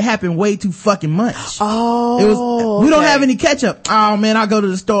problem. It happened way too fucking much. Oh. We don't have any ketchup. Oh man, I'll go to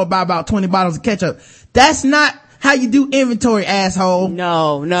the store, buy about 20 bottles of ketchup. That's not how you do inventory, asshole.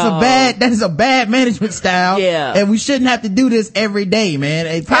 No. That is a bad management style. Yeah. And we shouldn't have to do this every day, man.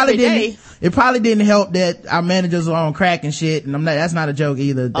 It probably didn't help that our managers are on crack and shit. And that's not a joke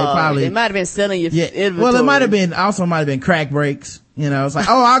either. They might have been selling your inventory. Well, it might have been crack breaks. You know, it's like,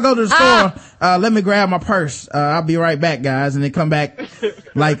 I'll go to the store. Let me grab my purse. I'll be right back, guys. And then come back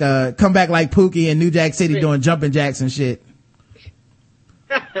like Pookie in New Jack City doing jumping jacks and shit.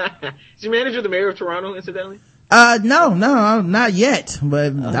 Is your manager the mayor of Toronto, incidentally? No, not yet.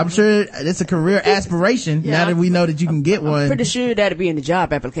 But I'm sure it's a career aspiration now that we know that you can get one. I'm pretty sure that'd be in the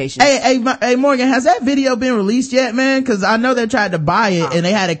job application. Hey, Morgan, has that video been released yet, man? Cause I know they tried to buy it and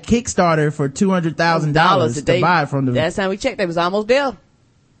they had a Kickstarter for $200,000 to buy it from the... Last time we checked, they was almost there.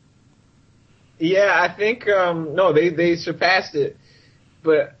 Yeah, I think, no, they surpassed it.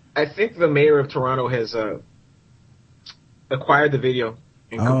 But I think the mayor of Toronto has, acquired the video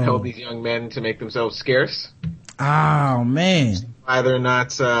and compelled these young men to make themselves scarce. Oh man! Why they're not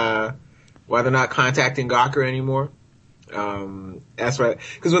contacting Gawker anymore? That's right.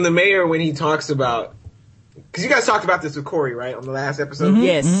 Because when he talks about, because you guys talked about this with Corey, right, on the last episode. Mm-hmm.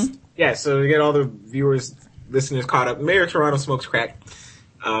 Yes. Mm-hmm. Yeah. So to get all the viewers, listeners caught up, Mayor of Toronto smokes crack.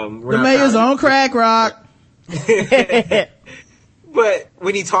 The mayor's on crack rock. But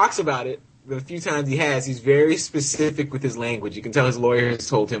when he talks about it, the few times he has, he's very specific with his language. You can tell his lawyer has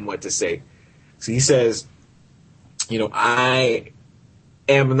told him what to say. So he says, I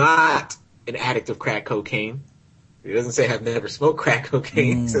am not an addict of crack cocaine. He doesn't say I've never smoked crack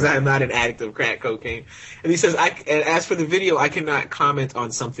cocaine. He says I am not an addict of crack cocaine. And he says, and as for the video, I cannot comment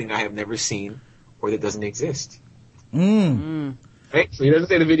on something I have never seen or that doesn't exist. Right? So he doesn't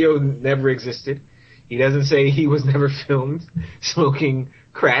say the video never existed. He doesn't say he was never filmed smoking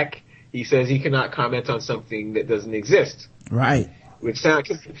crack. He says he cannot comment on something that doesn't exist. Right. Which sounds,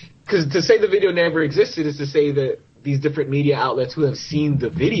 because to say the video never existed is to say that these different media outlets who have seen the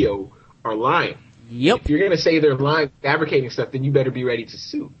video are lying. Yep. If you're going to say they're lying, fabricating stuff, then you better be ready to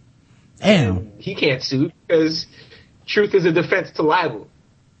sue. Damn. And he can't sue because truth is a defense to libel.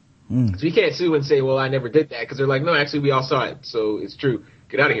 So he can't sue and say, well, I never did that, because they're like, no, actually, we all saw it, so it's true.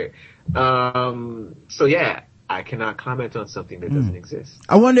 Get out of here. So yeah, I cannot comment on something that doesn't exist.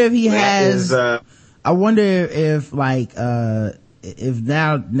 I wonder if he has. I wonder if if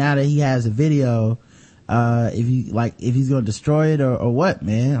now that he has a video, if he's going to destroy it or what,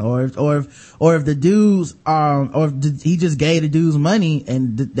 man, or if the dudes or if he just gave the dudes money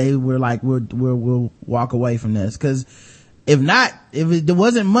and they were like, we'll walk away from this, because if not, if it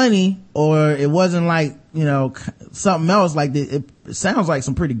wasn't money or it wasn't like, something else, like it sounds like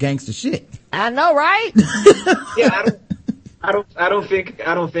some pretty gangster shit. I know, right? Yeah, I don't think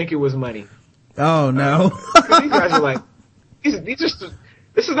it was money. Oh no. These guys are like, this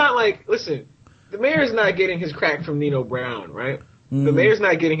is not like, listen, the mayor's not getting his crack from Nino Brown, right? The mayor's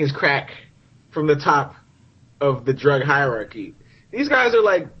not getting his crack from the top of the drug hierarchy. These guys are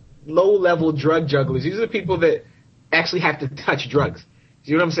like low-level drug jugglers. These are the people that actually have to touch drugs.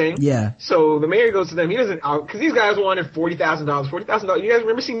 Do you know what I'm saying? Yeah. So the mayor goes to them. He doesn't, because these guys wanted $40,000. $40,000. You guys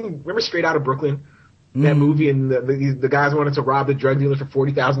remember Straight Outta Brooklyn? That movie, and the guys wanted to rob the drug dealer for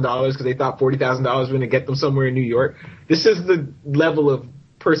 $40,000 because they thought $40,000 was going to get them somewhere in New York. This is the level of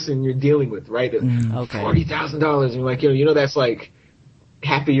person you're dealing with, right? Okay. $40,000, and you're like, that's like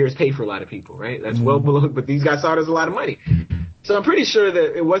half a year's pay for a lot of people, right? That's well below, but these guys thought it was a lot of money. So I'm pretty sure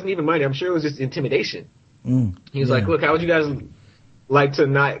that it wasn't even money. I'm sure it was just intimidation. He was like, look, how would you guys like to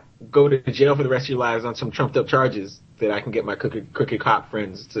not go to jail for the rest of your lives on some trumped up charges that I can get my crooked cop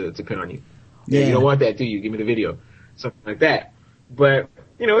friends to pin on you? Yeah, you don't want that, do you? Give me the video. Something like that. But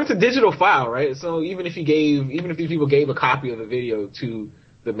it's a digital file, right? So even if these people gave a copy of the video to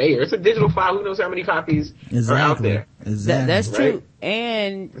the mayor, it's a digital file. Who knows how many copies are out there? Exactly. That's true. Right?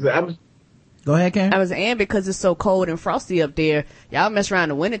 And go ahead, Karen. And because it's so cold and frosty up there, y'all mess around in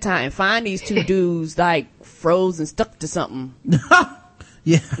the wintertime and find these two dudes like frozen stuck to something.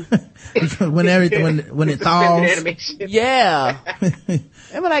 Yeah. when it thaws. Yeah. And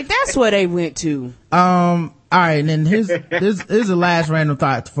we're like, that's where they went to. All right, and then here's the last random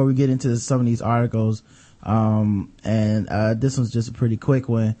thought before we get into some of these articles. This one's just a pretty quick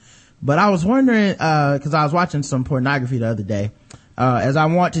one. But I was wondering, cause I was watching some pornography the other day, as I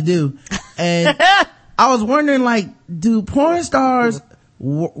want to do. And I was wondering, like, do porn stars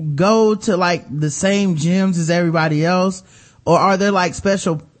go to like the same gyms as everybody else? Or are there like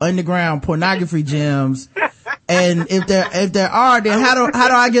special underground pornography gyms? And if there are, then how do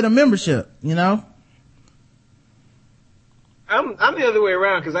I get a membership? You know? I'm the other way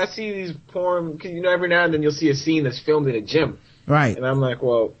around, because I see these porn, cause every now and then you'll see a scene that's filmed in a gym. Right. And I'm like,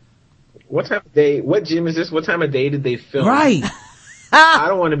 well, what time of day, what gym is this? What time of day did they film? Right. I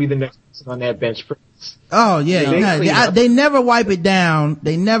don't want to be the next person on that bench press. Oh yeah. They never wipe it down.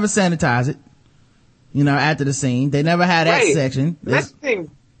 They never sanitize it. After the scene. They never had that section. That's the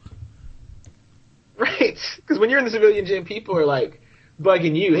thing. Right. Because when you're in the civilian gym, people are like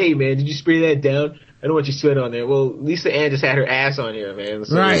bugging you. Hey man, did you spray that down? I don't want you sweat on there. Well, Lisa Ann just had her ass on here, man.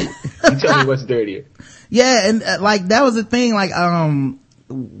 So right. You tell me what's dirtier. Yeah, and like that was the thing. Like,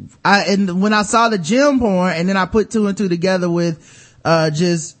 when I saw the gym porn, and then I put two and two together with,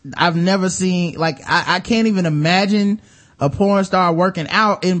 I've never seen, like, I can't even imagine a porn star working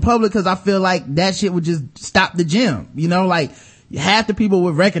out in public, because I feel like that shit would just stop the gym. Like half the people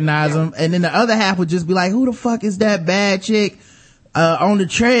would recognize them, and then the other half would just be like, who the fuck is that bad chick on the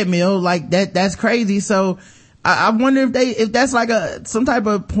treadmill? Like that's crazy. So I wonder if that's like some type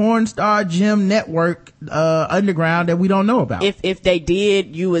of porn star gym network underground that we don't know about. If they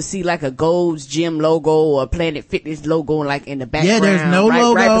did, you would see like a Gold's Gym logo or Planet Fitness logo like in the background. Yeah, there's no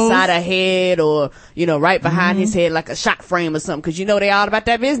logo right beside her head, or right behind his head, like a shot frame or something, because they all about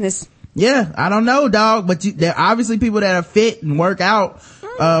that business. Yeah, I don't know, dog, but there are obviously people that are fit and work out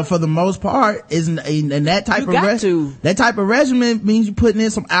for the most part, and that type that type of regimen means you're putting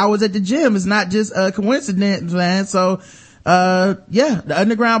in some hours at the gym. It's not just a coincidence, man. So the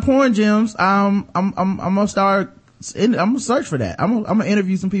underground porn gyms, I'm gonna search for that. I'm gonna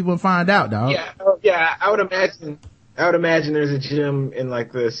interview some people and find out, dog. Yeah, I would imagine there's a gym in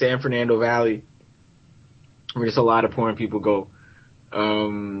like the San Fernando Valley where just a lot of porn people go.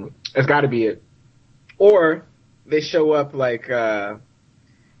 It's gotta be it. Or they show up like at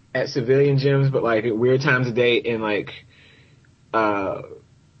civilian gyms, but like at weird times of day, in like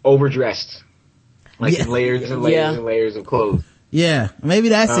overdressed, like in layers and layers and layers of clothes. Yeah, maybe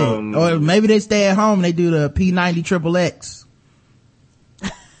that's it. Or maybe they stay at home and they do the P90XXX.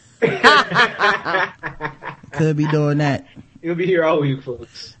 Could be doing that. You'll be here all week,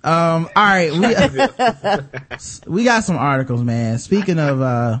 folks. All right, we got some articles, man. Speaking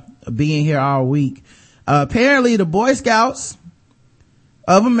of being here all week, apparently the Boy Scouts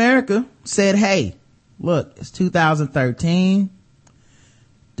of America said, hey, look, it's 2013.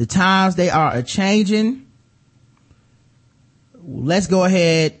 The times, they are a-changing. Let's go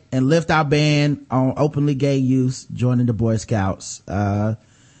ahead and lift our ban on openly gay youth joining the Boy Scouts.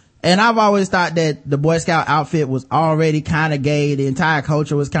 And I've always thought that the Boy Scout outfit was already kind of gay. The entire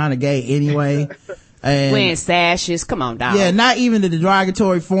culture was kind of gay anyway. And wearing sashes, come on, dog. Yeah, not even the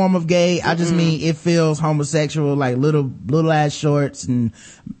derogatory form of gay. I just mean it feels homosexual, like little ass shorts and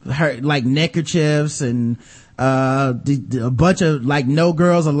like neckerchiefs and a bunch of like no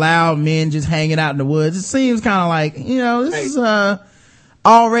girls allowed men just hanging out in the woods. It seems kind of like, this is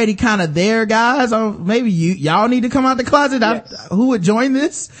already kind of there, guys. Maybe y'all need to come out the closet. Yes. Who would join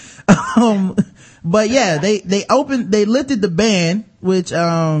this? But yeah, they lifted the ban, which,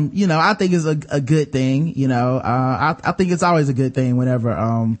 I think is a good thing. I think it's always a good thing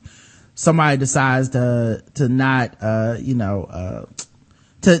whenever, somebody decides to not, to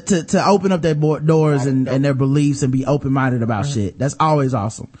open up their doors and their beliefs and be open-minded about shit. That's always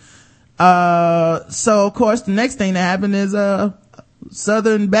awesome. So of course the next thing that happened is,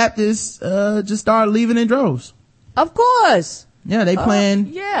 Southern Baptists, just started leaving in droves. Of course. Yeah, they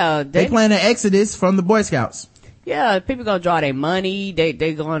plan an exodus from the Boy Scouts. Yeah, people gonna draw their money.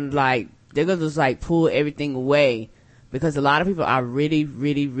 They're gonna just pull everything away, because a lot of people are really,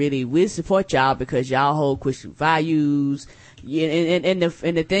 really, really, we support y'all because y'all hold Christian values. And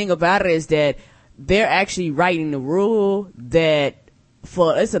the thing about it is that they're actually writing the rule that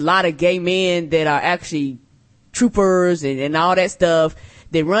it's a lot of gay men that are actually troopers and all that stuff,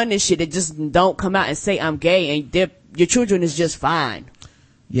 they run this shit, they just don't come out and say I'm gay, and your children is just fine.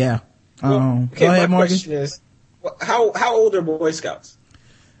 Yeah. Okay, go ahead, my Morgan. question is, how old are Boy Scouts?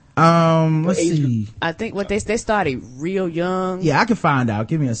 Let's see. I think they started real young. Yeah, I can find out.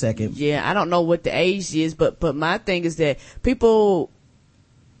 Give me a second. Yeah, I don't know what the age is, but my thing is that people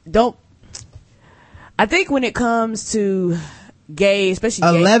don't. I think when it comes to gay, especially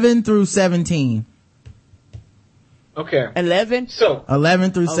 11 through 17. Okay. 11. So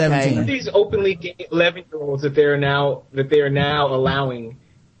 11 through 17. These openly gay 11-year-olds that they are now allowing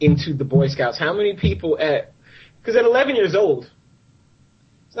into the Boy Scouts. How many people because at 11 years old,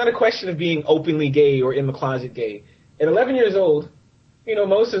 it's not a question of being openly gay or in the closet gay. At 11 years old,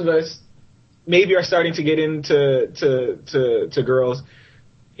 most of us maybe are starting to get into to girls.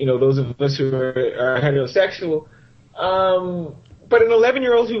 Those of us who are heterosexual. But an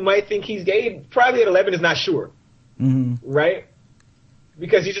 11-year-old who might think he's gay, probably at 11 is not sure. Mm-hmm. Right?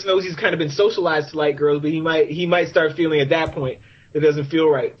 Because he just knows he's kind of been socialized to like girls, but he might start feeling at that point that doesn't feel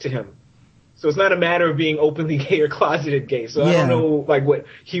right to him. So it's not a matter of being openly gay or closeted gay. So I don't know what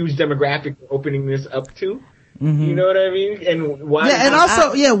huge demographic we're opening this up to. Mm-hmm. You know what I mean? And why? Yeah, and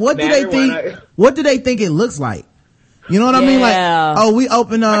also, what do they think? What do they think it looks like? You know what I mean? Like, we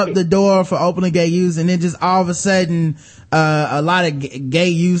open up the door for openly gay use, and then just all of a sudden, a lot of gay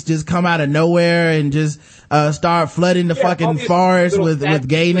youth just come out of nowhere and just start flooding the fucking forest with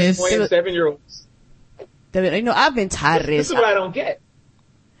gayness. 7-year-olds. I've been tired of this. This is what I don't get.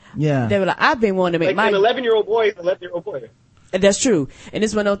 Yeah. They were like, I've been wanting to make an 11-year-old boy is an 11-year-old boy. That's true. And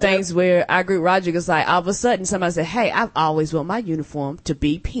it's one of those things where I agree with Roger. It's like all of a sudden somebody said, hey, I've always wanted my uniform to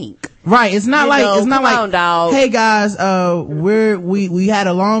be pink. Right. It's not dog. Hey guys, we had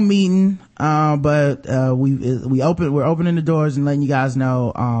a long meeting, but we're opening the doors and letting you guys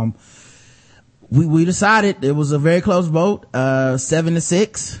know, we decided it was a very close vote,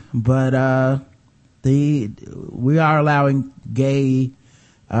 7-6, but we are allowing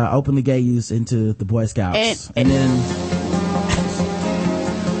openly gay use into the Boy Scouts. And then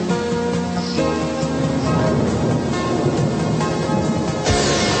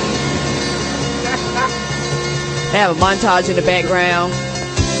they have a montage in the background.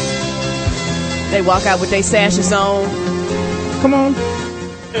 They walk out with their sashes on. Come on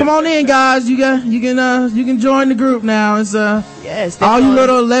in, guys. You can join the group now. It's yes, all you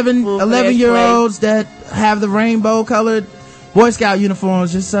little 11-year-olds that have the rainbow colored Boy Scout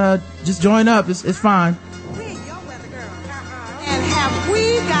uniforms. Just join up. It's fine. And have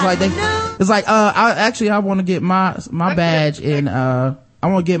we got it's like I want to get my badge in I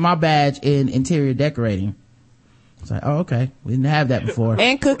want to get my badge in interior decorating. It's like, oh, okay. We didn't have that before.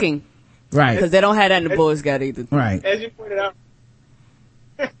 And cooking. Right. Because they don't have that in the Boy Scout either. Right. As you pointed out,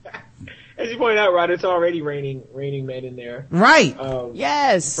 Rod, it's already raining men in there. Right.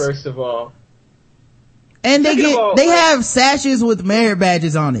 Yes. First of all. And they have sashes with merit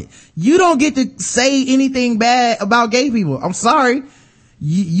badges on it. You don't get to say anything bad about gay people. I'm sorry.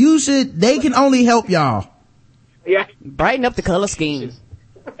 They can only help y'all. Yeah. Brighten up the color scheme.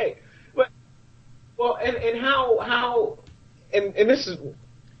 Right. Well, and how this is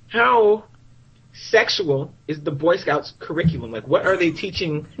how sexual is the Boy Scouts curriculum? Like, what are they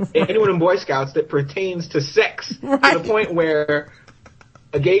teaching anyone in Boy Scouts that pertains to sex to the point where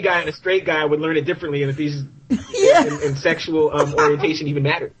a gay guy and a straight guy would learn it differently, and if these and sexual orientation even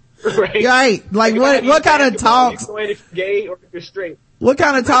matter, right? Right. Like, what kind of talks? If you're gay or if you're straight. What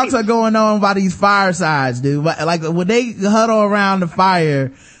kind of talks are going on by these firesides, dude? Like, when they huddle around the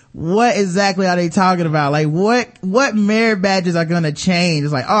fire, what exactly are they talking about? Like, what merit badges are gonna change?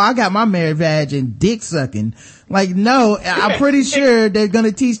 It's like, oh, I got my merit badge in dick sucking. Like, no, I'm pretty sure they're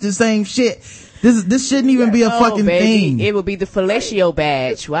gonna teach the same shit. This shouldn't even be a fucking thing. It would be the fellatio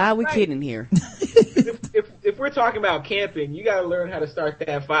badge. Why are we kidding here? If we're talking about camping, you gotta learn how to start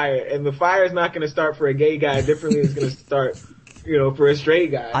that fire, and the fire is not gonna start for a gay guy differently. It's gonna start, for a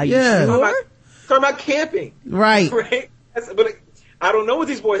straight guy. Are you sure? Talking about camping, right? Right. But I don't know what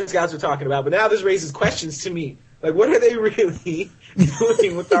these Boy Scouts are talking about, but now this raises questions to me. Like, what are they really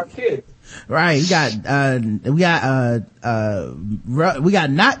doing with our kids? Right. We got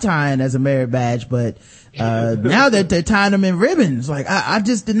not tying as a merit badge, but now that they're tying them in ribbons, like I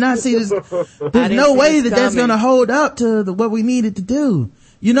just did not see this. There's no way that's gonna hold up to what we needed to do.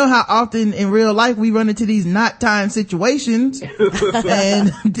 You know how often in real life we run into these not tying situations,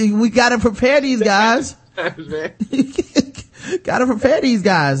 and we gotta prepare these guys. Gotta prepare these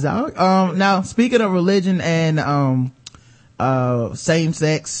guys, dog. Now speaking of religion and same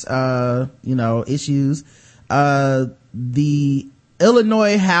sex issues, the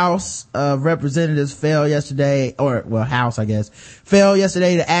Illinois House of Representatives fell yesterday to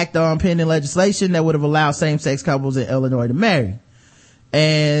act on pending legislation that would have allowed same-sex couples in Illinois to marry.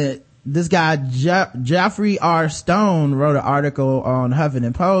 And this guy, Geoffrey R. Stone, wrote an article on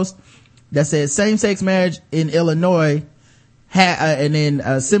Huffington Post that said same-sex marriage in Illinois and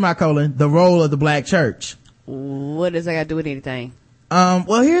then semicolon, the role of the black church. What does that got to do with anything?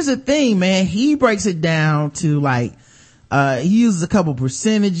 Well, here's the thing, man. He breaks it down to like, he uses a couple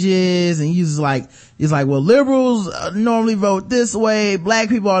percentages and he's like, well, liberals normally vote this way. Black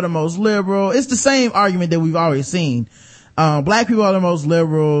people are the most liberal. It's the same argument that we've always seen. Black people are the most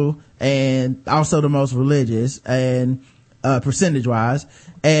liberal and also the most religious and, percentage wise.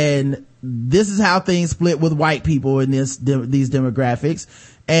 And this is how things split with white people in these demographics.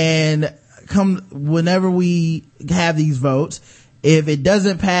 And whenever we have these votes, if it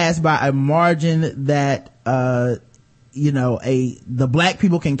doesn't pass by a margin that, the black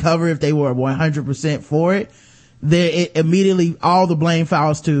people can cover if they were 100% for it, it immediately, all the blame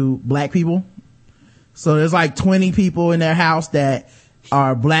falls to black people. So there's like 20 people in their house that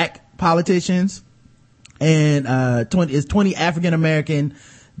are black politicians and, 20 African American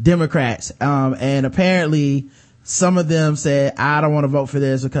Democrats. And apparently some of them said, I don't want to vote for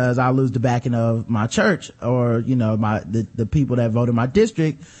this because I'll lose the backing of my church or, the people that vote in my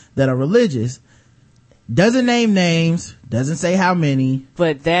district that are religious. Doesn't name names, doesn't say how many.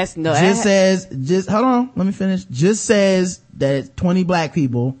 But that's no, hold on, let me finish. Just says that it's 20 black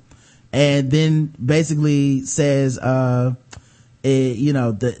people and then basically says, this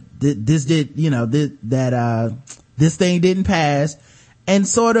thing didn't pass and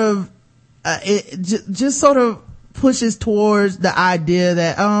sort of, just sort of pushes towards the idea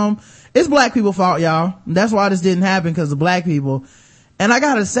that, it's black people's fault, y'all. That's why this didn't happen, because of black people. And I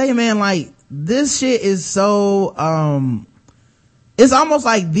gotta say, man, like, this shit is so, it's almost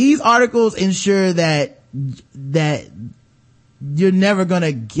like these articles ensure that you're never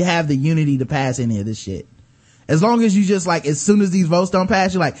gonna have the unity to pass any of this shit. As long as you just like, as soon as these votes don't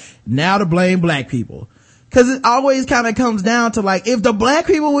pass, you're like, now to blame black people. Cause it always kind of comes down to like, if the black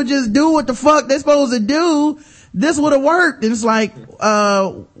people would just do what the fuck they're supposed to do, this would have worked. And it's like,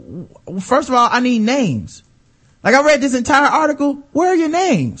 first of all, I need names. Like, I read this entire article. Where are your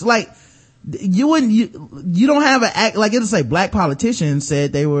names? Like, you don't have an act, like it'll say black politicians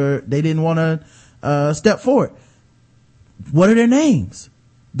said they didn't want to, step forward. What are their names?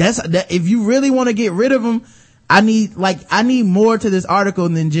 If you really want to get rid of them, I need more to this article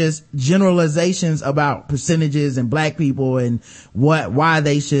than just generalizations about percentages and black people and why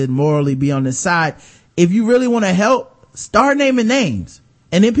they should morally be on this side. If you really want to help, start naming names.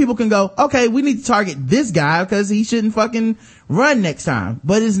 And then people can go, okay, we need to target this guy because he shouldn't fucking run next time.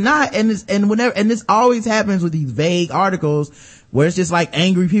 But it's not, and this always happens with these vague articles where it's just like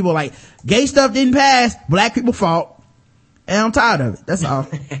angry people like, gay stuff didn't pass, black people fault. And I'm tired of it. That's all.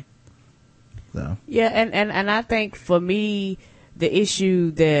 So. Yeah, and I think for me, the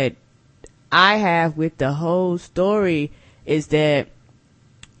issue that I have with the whole story is that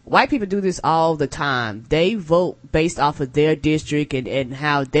white people do this all the time. They vote based off of their district and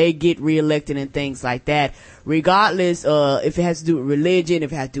how they get reelected and things like that, regardless if it has to do with religion,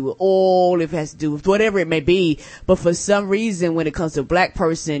 if it has to do with oil, if it has to do with whatever it may be. But for some reason, when it comes to a black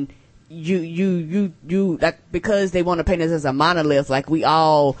person, you like, because they want to paint us as a monolith, like we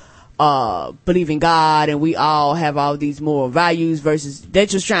all believe in God and we all have all these moral values, versus they're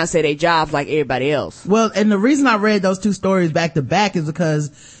just trying to say their jobs like everybody else. Well, and the reason I read those two stories back to back is because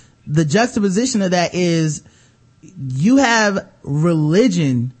the juxtaposition of that is you have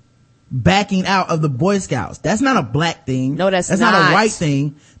religion backing out of the Boy Scouts. That's not a black thing. No, that's not a white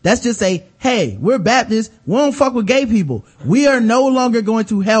thing. That's just say, hey, we're Baptists. We don't fuck with gay people. We are no longer going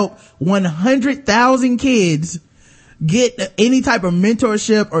to help 100,000 kids get any type of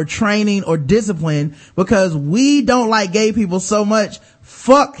mentorship or training or discipline because we don't like gay people so much.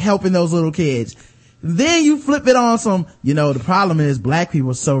 Fuck helping those little kids. Then you flip it on some, the problem is black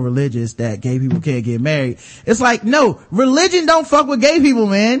people are so religious that gay people can't get married. It's like, no, religion don't fuck with gay people,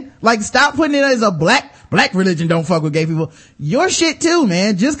 man. Like, stop putting it as a black religion don't fuck with gay people. Your shit too,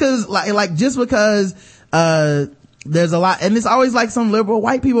 man. Just because there's a lot, and it's always like some liberal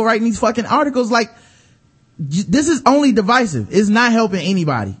white people writing these fucking articles like, this is only divisive. It's not helping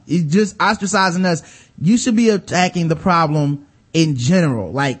anybody. It's just ostracizing us. You should be attacking the problem in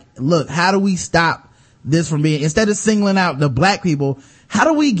general. Like, look, how do we stop this from being, instead of singling out the black people, how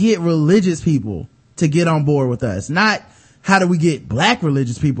do we get religious people to get on board with us? Not how do we get black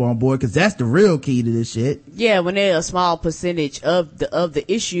religious people on board? Because that's the real key to this shit. Yeah, when they're a small percentage of the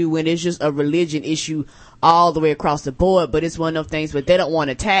issue, when it's just a religion issue all the way across the board, but it's one of those things where they don't want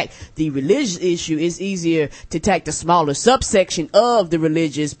to attack the religious issue. It's easier to attack the smaller subsection of the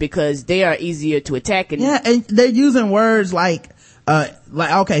religious because they are easier to attack. And they're using words like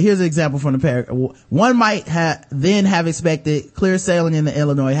okay, here's an example from the paragraph. One might then have expected clear sailing in the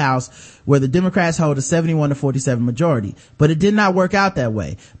Illinois House, where the Democrats hold a 71-47 majority, but it did not work out that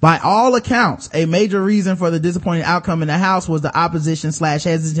way. By all accounts, a major reason for the disappointing outcome in the House was the opposition /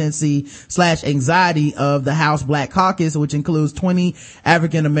 hesitancy / anxiety of the House Black Caucus, which includes 20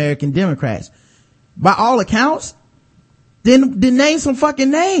 African American Democrats. By all accounts, then name some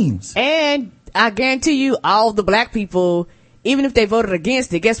fucking names. And I guarantee you, all the black people, even if they voted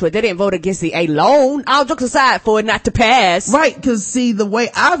against it, guess what? They didn't vote against it alone. All jokes aside, for it not to pass. Right, because see, the way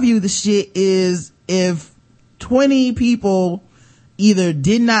I view the shit is if 20 people either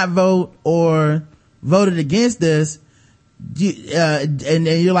did not vote or voted against this, and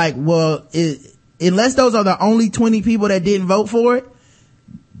you're like, well, unless those are the only 20 people that didn't vote for it,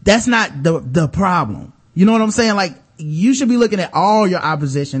 that's not the problem. You know what I'm saying? Like, you should be looking at all your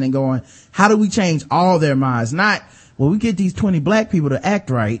opposition and going, how do we change all their minds? Not, well, we get these 20 black people to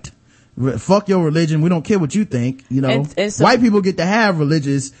act right. Fuck your religion. We don't care what you think. You know, and so, white people get to have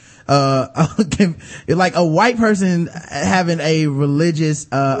religious, like a white person having a religious,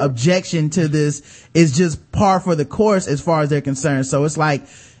 objection to this is just par for the course as far as they're concerned. So it's like,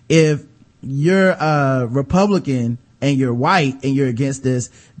 if you're a Republican and you're white and you're against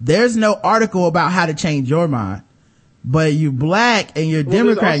this, there's no article about how to change your mind. But you black and you're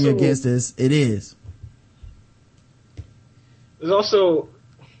Democrat and you're against this, it is. There's also,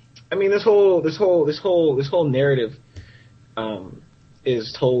 I mean, this whole narrative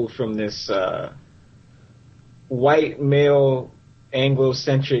is told from this white male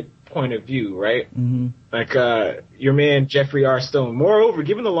Anglo-centric point of view, right? Mm-hmm. Like your man Jeffrey R. Stone. Moreover,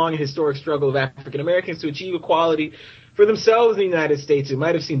 given the long and historic struggle of African Americans to achieve equality for themselves in the United States, it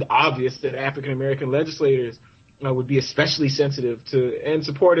might have seemed obvious that African American legislators would be especially sensitive to and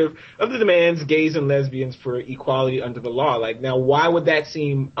supportive of the demands of gays and lesbians for equality under the law. Like, now, why would that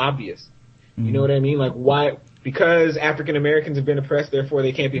seem obvious? Mm-hmm. You know what I mean? Like, why? Because African Americans have been oppressed, therefore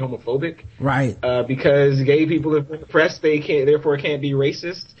they can't be homophobic. Right. Because gay people have been oppressed, they can't be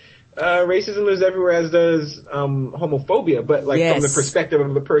racist. Racism is everywhere, as does homophobia. But like, yes, from the perspective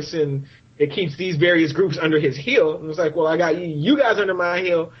of the person that keeps these various groups under his heel, and it's like, well, I got you guys under my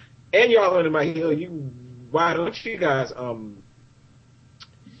heel, and y'all under my heel. Why don't you guys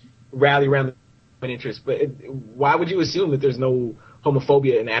rally around the common interest? But why would you assume that there's no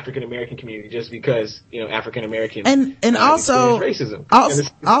homophobia in the African American community just because, you know, African Americans and also racism?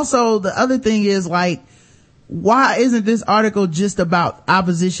 Also, the other thing is, like, why isn't this article just about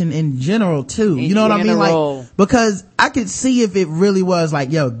opposition in general too? You know what I mean? Like, because I could see if it really was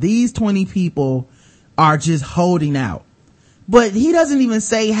like, yo, these 20 people are just holding out. But he doesn't even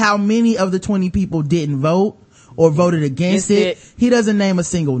say how many of the 20 people didn't vote or voted against it. He doesn't name a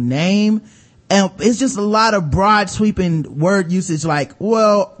single name. And it's just a lot of broad sweeping word usage like,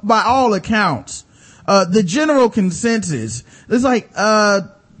 well, by all accounts, the general consensus. It's like,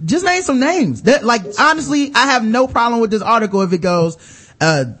 just name some names. That, like, honestly, I have no problem with this article if it goes,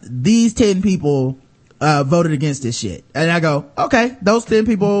 these 10 people voted against this shit. And I go, okay, those 10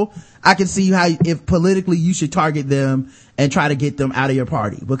 people, I can see how, if politically you should target them and try to get them out of your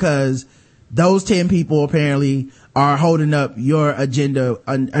party, because those 10 people apparently are holding up your agenda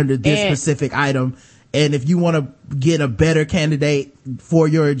under this specific item. And if you want to get a better candidate for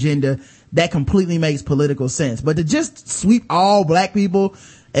your agenda, that completely makes political sense. But to just sweep all black people,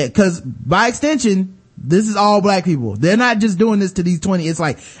 because by extension, this is all black people. They're not just doing this to these 20. It's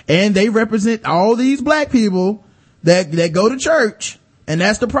like, and they represent all these black people that go to church. And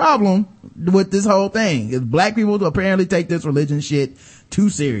that's the problem with this whole thing, is black people apparently take this religion shit too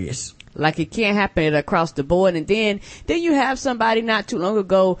serious. Like, it can't happen across the board. And then you have somebody not too long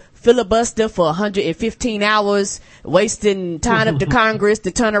ago filibuster for 115 hours, wasting time up to Congress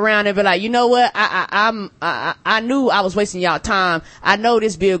to turn around and be like, you know what? I knew I was wasting y'all time. I know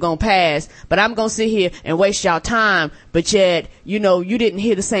this bill gonna pass, but I'm gonna sit here and waste y'all time. But yet, you know, you didn't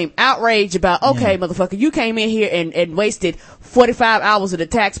hear the same outrage about, okay, motherfucker, you came in here and wasted 45 hours of the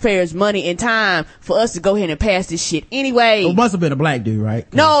taxpayers' money and time for us to go ahead and pass this shit anyway. It must have been a black dude,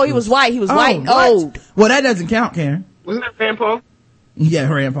 right? No, he was white. He was white and old. Well, that doesn't count, Karen. Wasn't that Rand Paul? Yeah,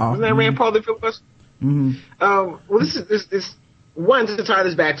 Rand Paul. Wasn't that Rand Paul that filibustered? Mm-hmm. Well, this one, to tie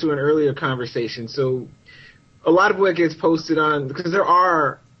this back to an earlier conversation. So a lot of what gets posted on, because there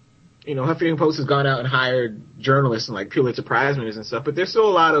are Huffington Post has gone out and hired journalists and like Pulitzer Prize winners and stuff, but there's still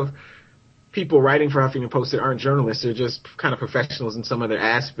a lot of people writing for Huffington Post that aren't journalists. They're just kind of professionals in some other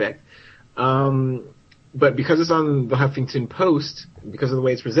aspect. But because it's on the Huffington Post, because of the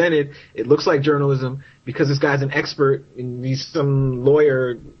way it's presented, it looks like journalism. Because this guy's an expert and he's some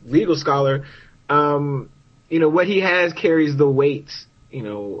lawyer, legal scholar, what he has carries the weight,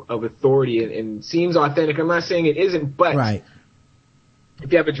 of authority and seems authentic. I'm not saying it isn't, but right.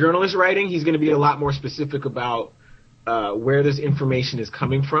 If you have a journalist writing, he's going to be a lot more specific about where this information is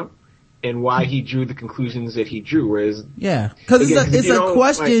coming from and why he drew the conclusions that he drew. Whereas, because it's a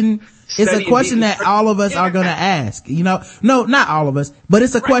question. It's a question that all of us are going to ask. No, not all of us, but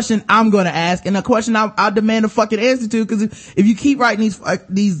it's a question I'm going to ask, and a question I demand a fucking answer to. Because if you keep writing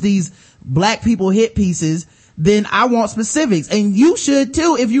these black people hit pieces, then I want specifics, and you should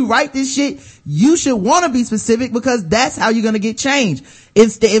too. If you write this shit, you should want to be specific, because that's how you're going to get change.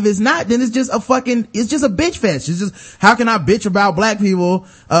 If it's not, then it's just a bitch fest. It's just, how can I bitch about black people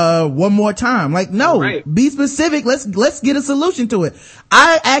one more time? Like, no, right. Be specific. Let's get a solution to it.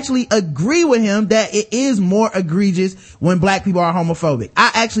 I actually agree with him that it is more egregious when black people are homophobic.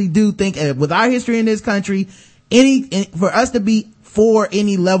 I actually do think, with our history in this country, for us to be for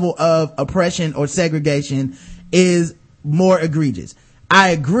any level of oppression or segregation is more egregious. I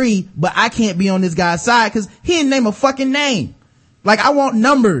agree, but I can't be on this guy's side because he didn't name a fucking name. Like, I want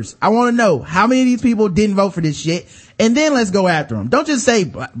numbers. I want to know how many of these people didn't vote for this shit, and then let's go after them. Don't just say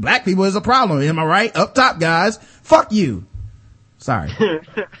black people is a problem. Am I right? Up top, guys. Fuck you. Sorry.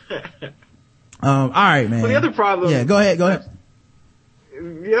 All right, man. Well, the other problem. Yeah, go ahead.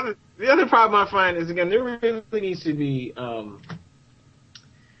 The other problem I find is, again, there really needs to be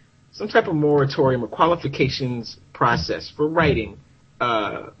some type of moratorium or qualifications process for writing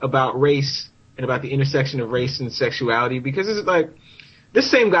about race and about the intersection of race and sexuality, because it's like this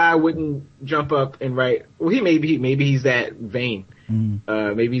same guy wouldn't jump up and write. Well, maybe he's that vain,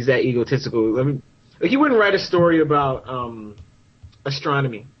 maybe he's that egotistical. He wouldn't write a story about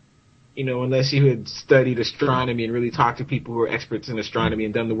astronomy, unless you had studied astronomy and really talked to people who are experts in astronomy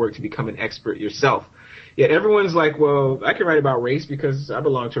and done the work to become an expert yourself. Yet everyone's like, well, I can write about race because I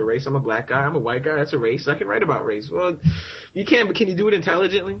belong to a race. I'm a black guy. I'm a white guy. That's a race. I can write about race. Well, you can, but can you do it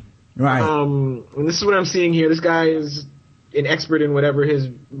intelligently? Right. And this is what I'm seeing here. This guy is an expert in whatever his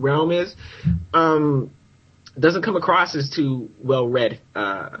realm is. Doesn't come across as too well read.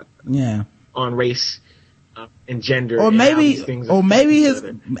 On race and gender. Or maybe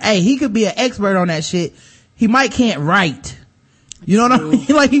he could be an expert on that shit. He might can't write. You know what I mean?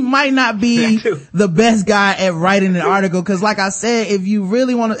 Like, he might not be the best guy at writing an article. Cause like I said, if you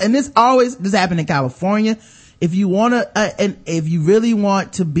really want to, and this happened in California. If you want to, and if you really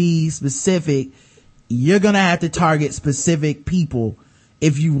want to be specific, you're going to have to target specific people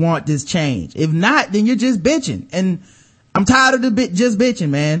if you want this change. If not, then you're just bitching. And I'm tired of just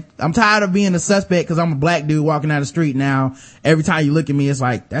bitching, man. I'm tired of being a suspect because I'm a black dude walking down the street now. Every time you look at me, it's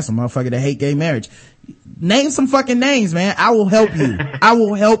like, that's a motherfucker that hate gay marriage. Name some fucking names, man. I will help you. I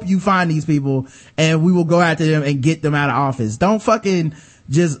will help you find these people, and we will go after them and get them out of office. Don't fucking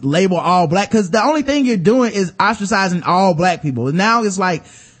just label all black, because the only thing you're doing is ostracizing all black people. And now it's like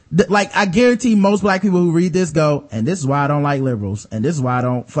I guarantee most black people who read this go, and this is why I don't like liberals, and this is why I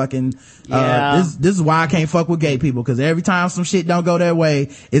don't fucking this is why I can't fuck with gay people, because every time some shit don't go their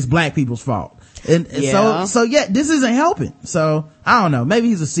way, it's black people's fault. And so this isn't helping. So I don't know, maybe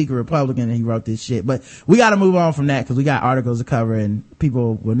he's a secret Republican and he wrote this shit, but we got to move on from that because we got articles to cover, and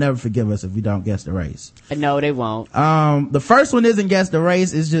people will never forgive us if we don't guess the race. No, they won't. The first one isn't guess the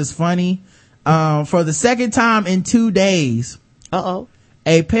race. It's just funny. For the second time in 2 days,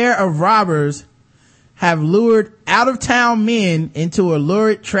 a pair of robbers have lured out of town men into a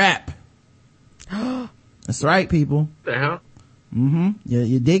lurid trap. That's right, people. The hell?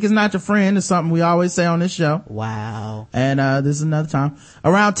 Your dick is not your friend is something we always say on this show. Wow. And this is another time.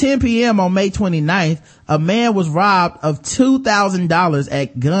 Around 10 p.m. on May 29th, a man was robbed of $2,000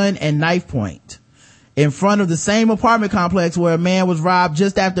 at gun and knife point in front of the same apartment complex where a man was robbed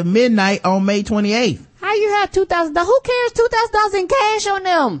just after midnight on May 28th. How you have $2,000? Who cares? $2,000 in cash on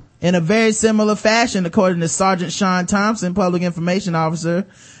them? In a very similar fashion, according to Sergeant Sean Thompson, public information officer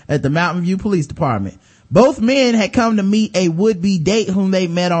at the Mountain View Police Department. Both men had come to meet a would-be date whom they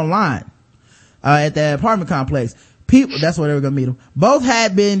met online at the apartment complex. That's where they were going to meet him. Both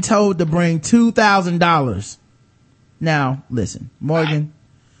had been told to bring $2,000. Now, listen, Morgan,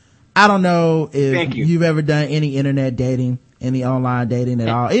 I don't know if you've ever done any internet dating, any online dating at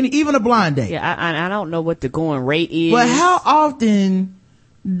all, even a blind date. Yeah, I don't know what the going rate is. But how often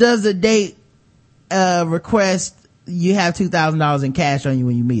does a date request you have $2,000 in cash on you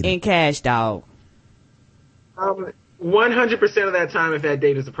when you meet him? In cash, dog. 100% of that time if that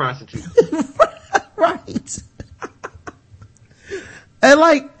date is a prostitute. Right. And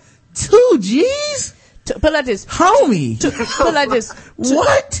like 2 G's? Put like this. Homie. Put like this.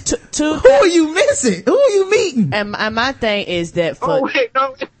 What? Who are you missing? Who are you meeting? And my thing is that for... Oh,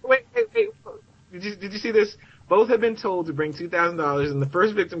 wait. Did you see this? Both have been told to bring $2,000. In the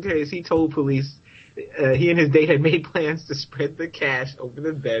first victim case, he told police he and his date had made plans to spread the cash over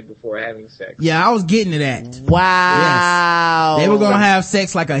the bed before having sex. Yeah, I was getting to that. Wow. Yes. They were gonna have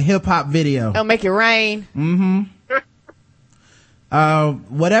sex like a hip-hop video. It'll make it rain. Mm-hmm.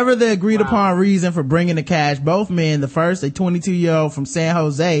 Whatever the agreed upon reason for bringing the cash, both men, the first a 22-year-old from San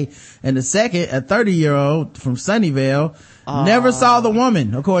Jose and the second a 30-year-old from Sunnyvale, never saw the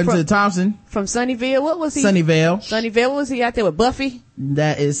woman, according to Thompson. From Sunnyvale? What was he? Sunnyvale. What was he out there with, Buffy?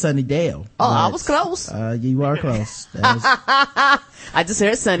 That is Sunnydale. Oh, I was close. You are close. I just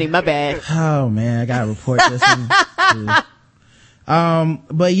heard Sunny, my bad. Oh man, I gotta report this one.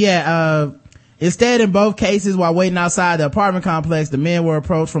 But yeah, instead, in both cases, while waiting outside the apartment complex, the men were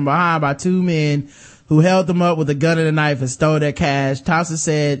approached from behind by 2 men who held them up with a gun and a knife and stole their cash. Thompson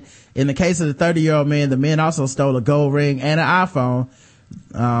said in the case of the 30-year-old man, the men also stole a gold ring and an iPhone.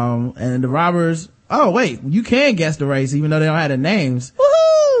 And the robbers, you can guess the race even though they don't have their names.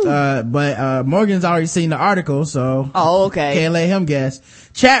 Woohoo! But Morgan's already seen the article, so okay, can't let him guess.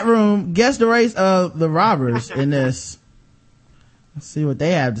 Chat room, guess the race of the robbers in this. Let's see what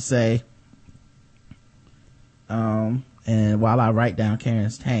they have to say. And while I write down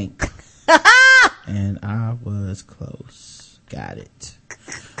Karen's tank. And I was close. Got it.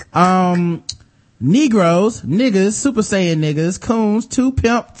 Negroes, niggas, Super Saiyan niggas, coons, 2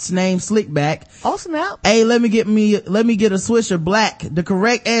 pimps named Slickback. Oh, snap. Hey, let me get a Swisher Black. The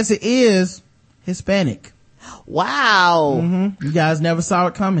correct answer is Hispanic. Wow. Mm-hmm. You guys never saw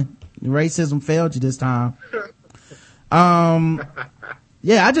it coming. Racism failed you this time.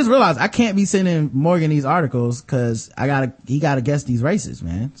 Yeah, I just realized I can't be sending Morgan these articles because he gotta guess these races,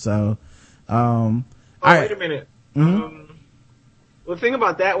 man. So, wait a minute. Mm-hmm. Well, the thing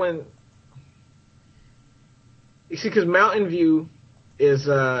about that one, you see, because Mountain View is,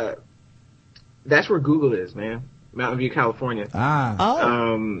 that's where Google is, man. Mountain View, California. You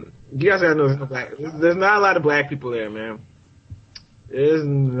guys gotta know there's not a lot of black people there, man. There's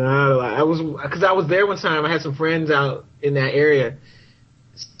not a lot. I was there one time. I had some friends out in that area.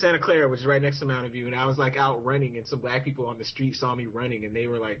 Santa Clara, which is right next to Mountain View, and I was like out running, and some black people on the street saw me running, and they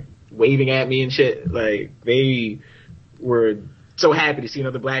were like waving at me and shit. Like they were so happy to see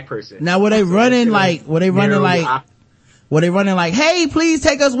another black person. Now, were they running like, hey, please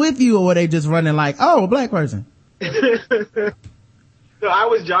take us with you, or were they just running like, oh, a black person? So I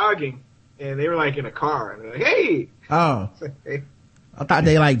was jogging, and they were like in a car, and they're like, hey. Oh. I thought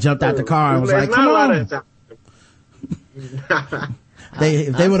they like jumped out the car and was like, come on. They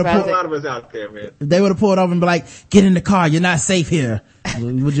would have put a lot of us out there, man. They would have pulled over and be like, get in the car, you're not safe here.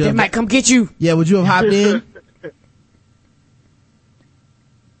 They might come get you. Yeah, would you have hopped in?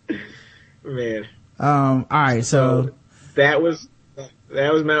 Man. All right, so that was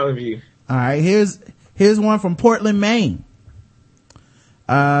Mountain View. All right, here's one from Portland, Maine.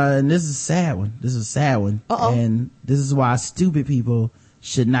 And this is a sad one. Uh-oh. And this is why stupid people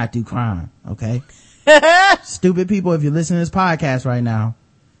should not do crime, okay? Stupid people, if you're listening to this podcast right now,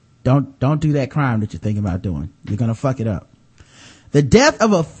 don't do that crime that you're thinking about doing. You're gonna fuck it up. The death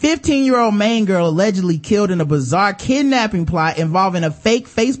of a 15-year-old Maine girl allegedly killed in a bizarre kidnapping plot involving a fake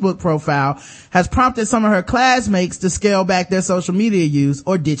Facebook profile has prompted some of her classmates to scale back their social media use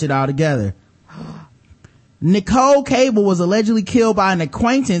or ditch it altogether. Nicole Cable was allegedly killed by an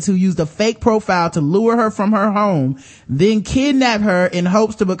acquaintance who used a fake profile to lure her from her home, then kidnapped her in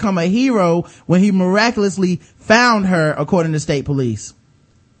hopes to become a hero when he miraculously found her, according to state police.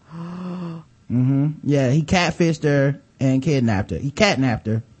 Yeah, he catfished her and kidnapped her. He catnapped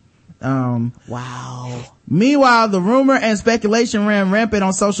her. Wow. Meanwhile, the rumor and speculation ran rampant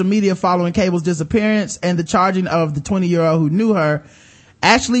on social media following Cable's disappearance and the charging of the 20-year-old who knew her.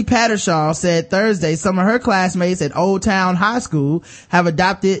 Ashley Pattershaw said Thursday some of her classmates at Old Town High School have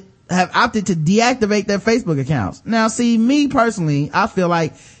opted to deactivate their Facebook accounts. Now, see, me personally, I feel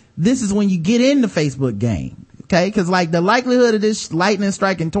like this is when you get in the Facebook game, okay? Because like the likelihood of this lightning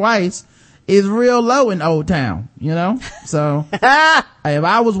striking twice is real low in Old Town, you know? So if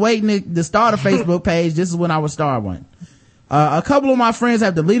I was waiting to start a Facebook page, this is when I would start one. A couple of my friends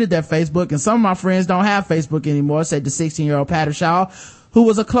have deleted their Facebook, and some of my friends don't have Facebook anymore, said the 16-year-old Pattershaw, who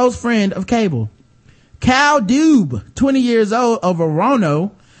was a close friend of Cable. Cal Dube, 20 years old, of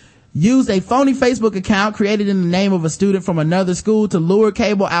Orono, used a phony Facebook account created in the name of a student from another school to lure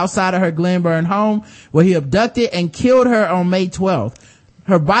Cable outside of her Glenburn home, where he abducted and killed her on May 12th.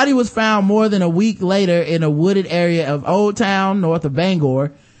 Her body was found more than a week later in a wooded area of Old Town, north of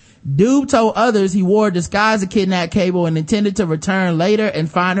Bangor. Doob told others he wore a disguise to kidnap Cable and intended to return later and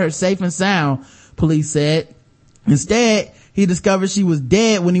find her safe and sound, police said. Instead, he discovered she was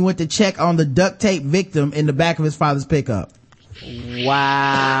dead when he went to check on the duct tape victim in the back of his father's pickup.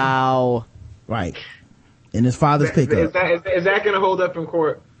 Wow. Right. In his father's pickup. Is that going to hold up in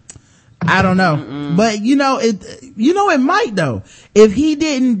court? I don't know. But it might though. If he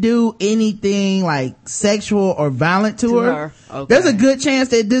didn't do anything like sexual or violent to her. Okay. There's a good chance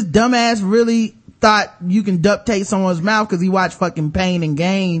that this dumbass really thought you can duct tape someone's mouth because he watched fucking Pain and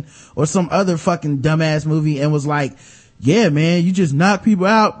Gain or some other fucking dumbass movie and was like, yeah, man, you just knock people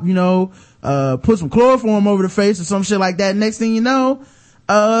out, put some chloroform over the face or some shit like that. Next thing you know,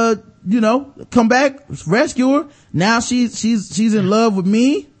 come back, rescue her. Now she's in love with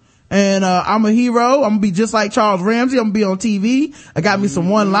me. And, I'm a hero. I'm gonna be just like Charles Ramsey. I'm gonna be on TV. I got me some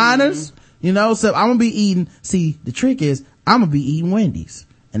one-liners, so I'm gonna be eating. See, the trick is I'm gonna be eating Wendy's.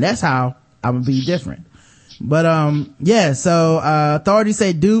 And that's how I'm gonna be different. But, so, authorities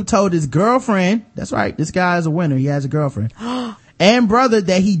say Dude told his girlfriend, that's right, this guy is a winner. He has a girlfriend, and brother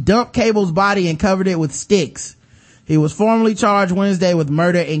that he dumped Cable's body and covered it with sticks. He was formally charged Wednesday with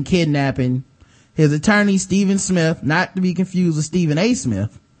murder and kidnapping. His attorney, Stephen Smith, not to be confused with Stephen A.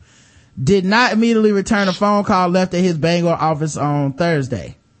 Smith, did not immediately return a phone call left at his Bangor office on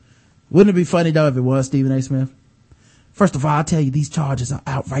Thursday. Wouldn't it be funny though if it was Stephen A. Smith? First of all, I'll tell you, these charges are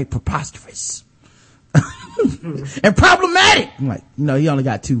outright preposterous. And problematic. I'm like, he only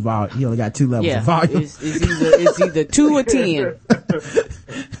got two levels of volume. It's either 2 or 10.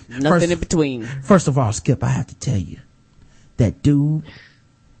 Nothing in between. First of all, Skip, I have to tell you, that dude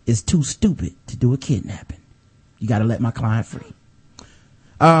is too stupid to do a kidnapping. You gotta let my client free.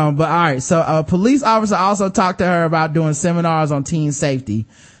 But alright, so a police officer also talked to her about doing seminars on teen safety,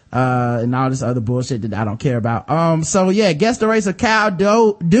 and all this other bullshit that I don't care about. Guess the race of Cal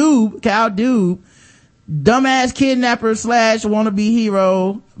Doob, dumbass kidnapper / wannabe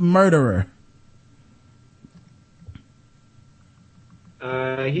hero murderer.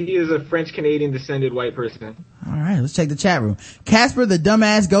 He is a French Canadian descended white person. Alright, let's check the chat room. Casper the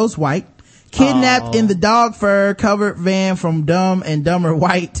dumbass ghost white. Kidnapped in the dog fur covered van from Dumb and Dumber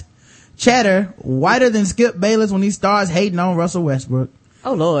White. Cheddar, whiter than Skip Bayless when he starts hating on Russell Westbrook.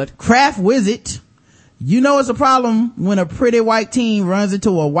 Oh Lord. Craft Wizard, it's a problem when a pretty white teen runs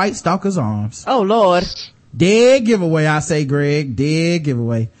into a white stalker's arms. Oh Lord. Dead giveaway, I say, Greg. Dead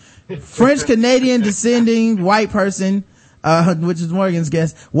giveaway. French Canadian descending white person, which is Morgan's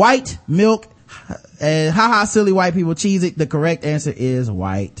guess. White milk, and haha silly white people cheese it. The correct answer is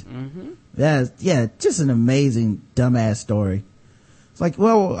white. Just an amazing dumbass story. It's like,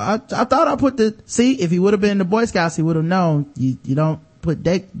 well, I thought I put if he would have been in the Boy Scouts, he would have known you don't put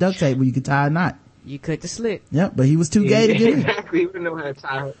duct tape where you can tie a knot. You cut the slit. Yep, but he was too gay to get in. Exactly, he wouldn't know how to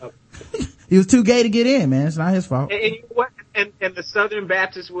tie her up. He was too gay to get in, man. It's not his fault. And you know what? And the Southern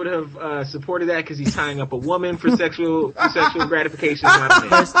Baptists would have supported that because he's tying up a woman for sexual gratification.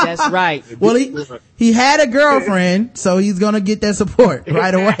 That's right. Well, he had a girlfriend, so he's gonna get that support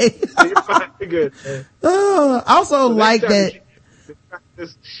right away. You're good. Man. Also, like that.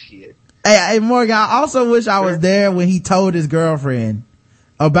 Shit. Hey, Morgan, I also wish I was there when he told his girlfriend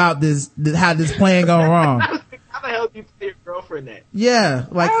about how this plan gone wrong. How the hell do you tell your girlfriend that? Yeah,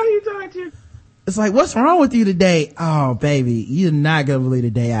 like, how are you talking to? It's like, what's wrong with you today? Oh, baby, you're not gonna believe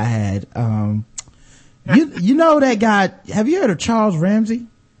the day I had. You know that guy? Have you heard of Charles Ramsey?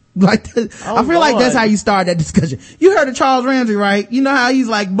 Like, I feel like that's how you start that discussion. You heard of Charles Ramsey, right? You know how he's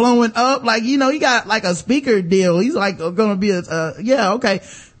like blowing up, like, he got like a speaker deal. He's like gonna be okay.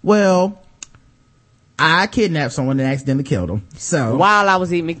 Well, I kidnapped someone and accidentally killed him. So while I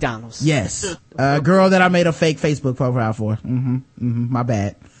was eating McDonald's. Yes. Girl that I made a fake Facebook profile for. My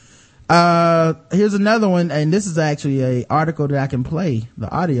bad. Here's another one, and this is actually a article that I can play the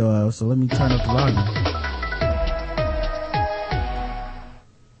audio of, so let me turn up the volume.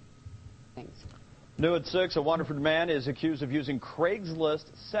 New at 6, a Waterford man is accused of using Craigslist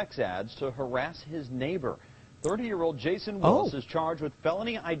sex ads to harass his neighbor. 30-year-old Jason Willis is charged with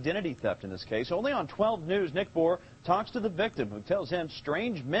felony identity theft in this case. Only on 12 News, Nick Bohr talks to the victim, who tells him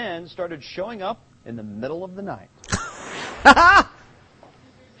strange men started showing up in the middle of the night.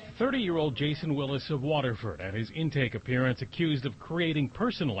 30-year-old Jason Willis of Waterford at his intake appearance accused of creating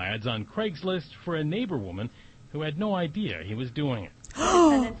personal ads on Craigslist for a neighbor woman who had no idea he was doing it. The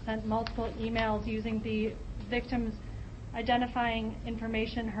defendant sent multiple emails using the victim's identifying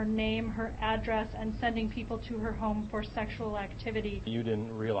information, her name, her address, and sending people to her home for sexual activity. You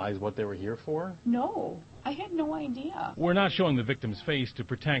didn't realize what they were here for? No, I had no idea. We're not showing the victim's face to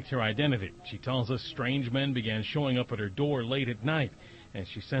protect her identity. She tells us strange men began showing up at her door late at night. As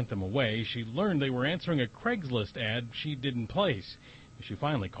she sent them away, she learned they were answering a Craigslist ad she didn't place. She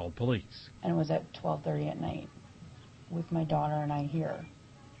finally called police. And it was at 12:30 at night with my daughter and I here.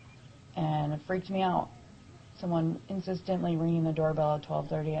 And it freaked me out. Someone insistently ringing the doorbell at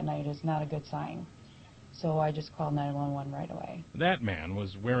 12:30 at night is not a good sign. So I just called 911 right away. That man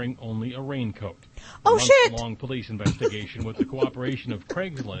was wearing only a raincoat. Oh, shit! A long police investigation with the cooperation of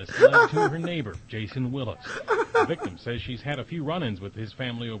Craigslist led to her neighbor, Jason Willis. The victim says she's had a few run-ins with his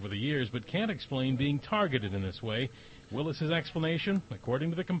family over the years, but can't explain being targeted in this way. Willis's explanation,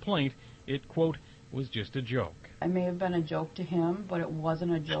 according to the complaint, it, quote, was just a joke. It may have been a joke to him, but it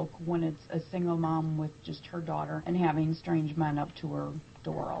wasn't a joke when it's a single mom with just her daughter and having strange men up to her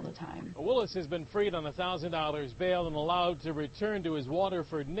door all the time. Willis has been freed on $1,000 bail and allowed to return to his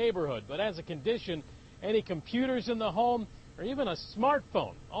Waterford neighborhood. But as a condition, any computers in the home or even a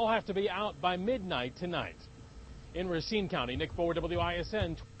smartphone all have to be out by midnight tonight. In Racine County, Nick Forward,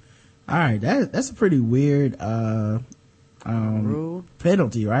 WISN. All right, that's a pretty weird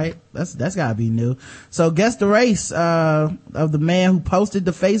penalty, right? That's gotta be new. So guess the race of the man who posted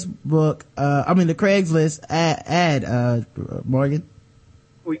the Facebook the Craigslist ad Morgan.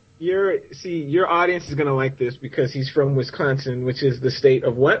 Your audience is gonna like this because he's from Wisconsin, which is the state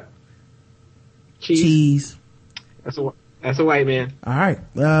of what? Cheese. That's a white man. All right,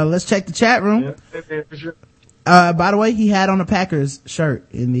 let's check the chat room. Yeah, for sure. By the way, he had on a Packers shirt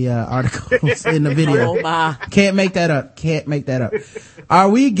in the articles in the video. Oh my. Can't make that up. Are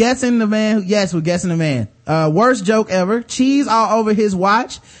we guessing the man? Yes, we're guessing the man. Worst joke ever. Cheese all over his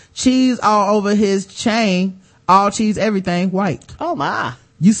watch. Cheese all over his chain. All cheese, everything white. Oh my.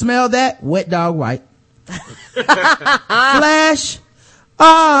 You smell that? Wet dog white. Flash.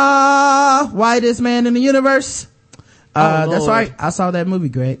 Whitest man in the universe. That's right. I saw that movie,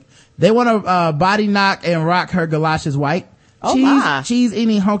 Greg. They want to body knock and rock her galoshes white. Oh cheese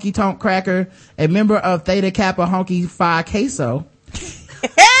eating honky tonk cracker, a member of Theta Kappa Honky Phi Queso.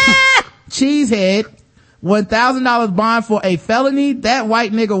 Cheesehead, $1,000 bond for a felony. That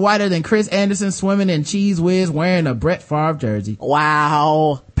white nigga whiter than Chris Anderson swimming in Cheese Whiz wearing a Brett Favre jersey.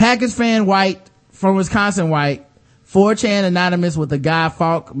 Wow. Packers fan white from Wisconsin white. 4chan anonymous with a Guy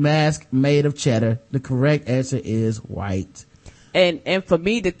Fawkes mask made of cheddar. The correct answer is white. And for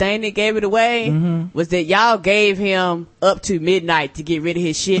me, the thing that gave it away was that y'all gave him up to midnight to get rid of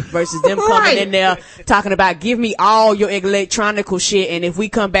his shit versus them coming in there talking about give me all your electronical shit, and if we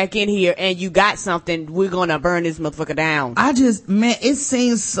come back in here and you got something, we're gonna burn this motherfucker down. It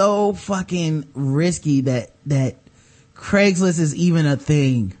seems so fucking risky that Craigslist is even a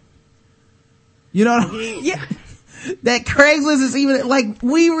thing. You know what I mean? Yeah. That Craigslist is even, like,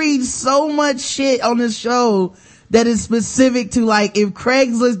 we read so much shit on this show that is specific to, like, if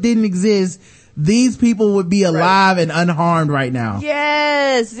Craigslist didn't exist, these people would be alive and unharmed right now.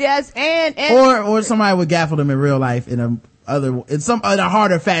 Yes, and or somebody would gaffle them in real life in a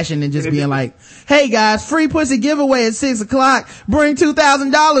harder fashion than just being like, hey guys, free pussy giveaway at 6:00, bring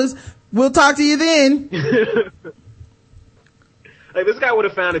 $2,000, we'll talk to you then. Like, this guy would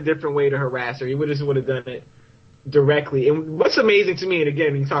have found a different way to harass her. He would have done it directly. And what's amazing to me, and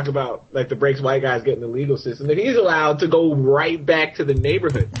again, you talk about like the breaks white guys get in the legal system, that he's allowed to go right back to the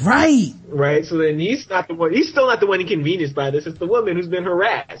neighborhood. Right. So then he's still not the one inconvenienced by this. It's the woman who's been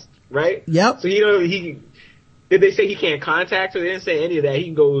harassed. Right. Yep. So did they say he can't contact her? They didn't say any of that.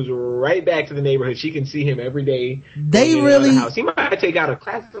 He goes right back to the neighborhood. She can see him every day. He might take out a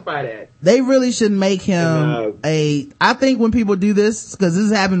classified ad. They really should make him I think when people do this, because this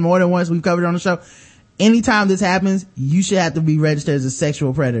has happened more than once, we've covered it on the show. Anytime this happens, you should have to be registered as a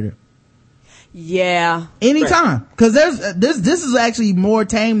sexual predator. Yeah. Anytime. Cause this is actually more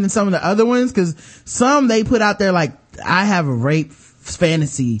tame than some of the other ones, cause some they put out there like, I have a rape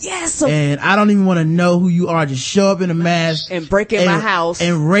fantasy. Yes. And I don't even want to know who you are. Just show up in a mask. And break in my house.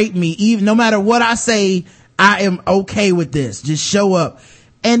 And rape me. Even, no matter what I say, I am okay with this. Just show up.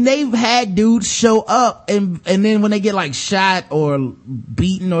 And they've had dudes show up and then when they get like shot or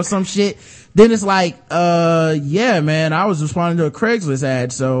beaten or some shit, then it's like, yeah, man, I was responding to a Craigslist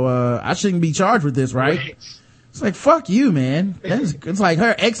ad, so, I shouldn't be charged with this, right? It's like, fuck you, man. It's like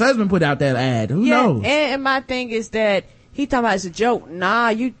her ex-husband put out that ad. Who knows? And my thing is that he talking about it's a joke. Nah,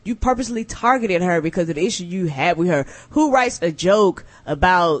 you purposely targeted her because of the issue you had with her. Who writes a joke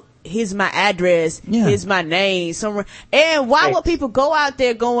about here's my address, here's my name, somewhere. And why would people go out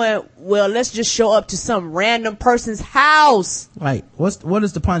there going, well, let's just show up to some random person's house? Right. What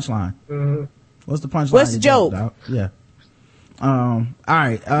is the punchline? Mm-hmm. What's the punchline? What's the joke? Yeah. All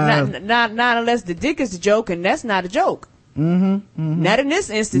right. Not unless the dick is the joke, and that's not a joke. Not in this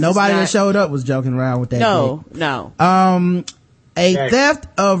instance. Nobody that showed up was joking around with that. No. A theft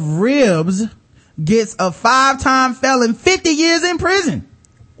of ribs gets a 5-time felon 50 years in prison.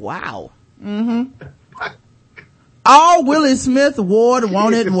 Wow. All Willie Smith Ward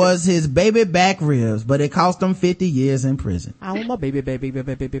wanted was his baby back ribs, but it cost him 50 years in prison. I want my baby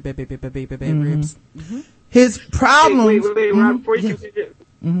ribs. His problems. Wait, Rob, before you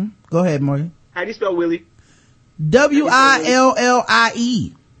continue. Go ahead, Morgan. How do you spell Willie? Willie.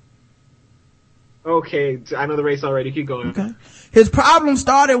 Okay, I know the race already. Keep going. Okay. His problem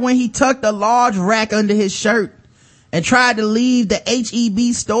started when he tucked a large rack under his shirt and tried to leave the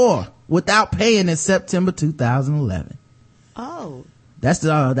HEB store without paying in September 2011. Oh. That's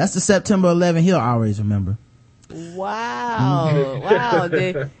the September 11 he'll always remember. Wow.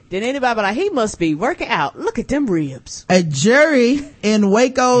 Did anybody be like, he must be working out. Look at them ribs. A jury in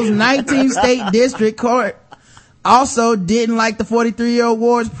Waco's 19th State District Court also didn't like the 43-year-old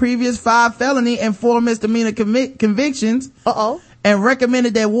Ward's previous 5 felony and 4 misdemeanor convictions. And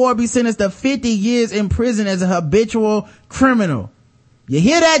recommended that Ward be sentenced to 50 years in prison as a habitual criminal. You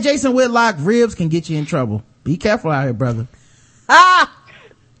hear that, Jason Whitlock? Ribs can get you in trouble. Be careful out here, brother.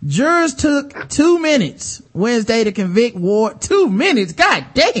 Jurors took 2 minutes Wednesday to convict Ward. 2 minutes? God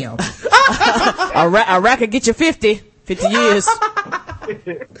damn. A rack could get you 50 years. 2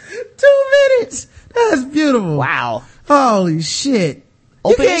 minutes. That's beautiful. Wow. Holy shit.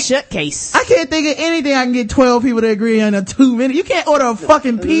 Open and shut case. I can't think of anything I can get 12 people to agree on in 2 minutes. You can't order a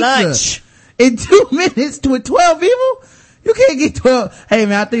fucking pizza lunch in 2 minutes with 12 people. You can't get 12. Hey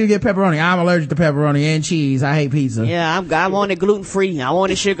man, I think you get pepperoni. I'm allergic to pepperoni and cheese. I hate pizza. Yeah, I want it gluten free. I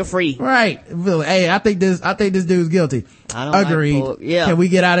want it sugar free. Right. Hey, I think this dude's guilty. I don't Agreed. Like yeah. Can we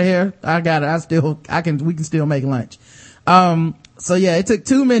get out of here? We can still make lunch. So yeah, it took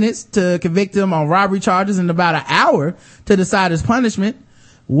 2 minutes to convict him on robbery charges and about an hour to decide his punishment.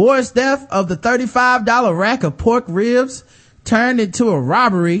 Ward's theft of the $35 rack of pork ribs turned into a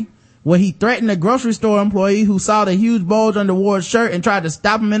robbery when he threatened a grocery store employee who saw the huge bulge under Ward's shirt and tried to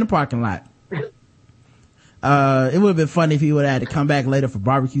stop him in the parking lot. It would have been funny if he would have had to come back later for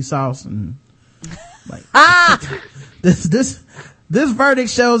barbecue sauce and like this verdict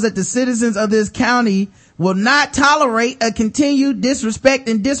shows that the citizens of this county will not tolerate a continued disrespect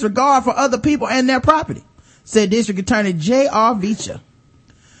and disregard for other people and their property, said District Attorney J.R. Vicha,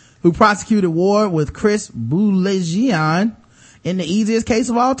 who prosecuted Ward with Chris Boulegian in the easiest case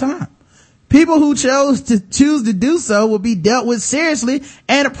of all time. People who choose to do so will be dealt with seriously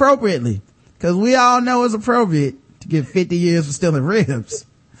and appropriately, because we all know it's appropriate to get 50 years for stealing ribs.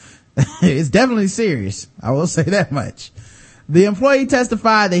 It's definitely serious. I will say that much. The employee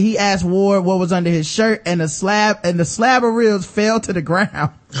testified that he asked Ward what was under his shirt, and the slab of ribs fell to the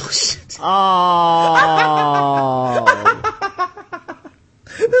ground. Oh.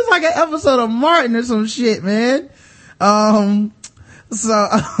 It's like an episode of Martin or some shit, man. So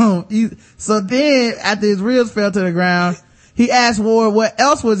then after his ribs fell to the ground, he asked Ward what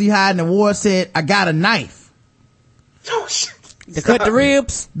else was he hiding, and Ward said, I got a knife. Oh shit. To cut the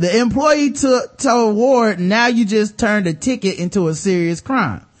ribs. The employee told Ward, now you just turned a ticket into a serious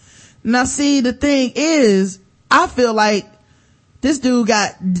crime. Now see, the thing is, I feel like this dude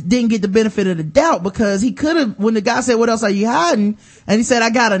didn't get the benefit of the doubt, because he could have, when the guy said, what else are you hiding? And he said,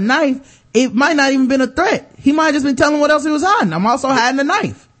 I got a knife. It might not even been a threat. He might have just been telling what else he was hiding. I'm also hiding a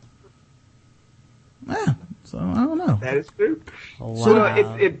knife. Yeah. So I don't know. That is true. Oh, wow. So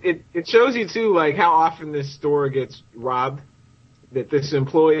it shows you too, like how often this store gets robbed. That this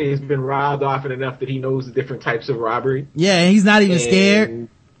employee has been robbed often enough that he knows the different types of robbery. Yeah, and he's not even scared.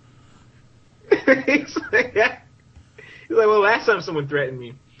 He's like, well, last time someone threatened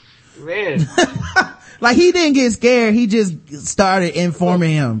me. Man. Like, he didn't get scared. He just started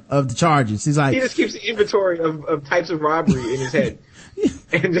informing him of the charges. He's like, he just keeps an inventory of types of robbery in his head.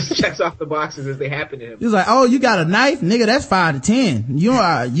 And just checks off the boxes as they happen to him. He's like, oh, you got a knife? Nigga, that's 5 to 10. You don't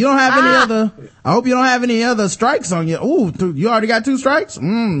have any other, I hope you don't have any other strikes on you. Ooh, you already got 2 strikes?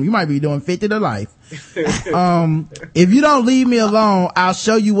 You might be doing 50 to life. If you don't leave me alone, I'll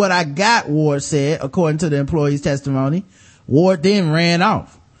show you what I got, Ward said, according to the employee's testimony. Ward then ran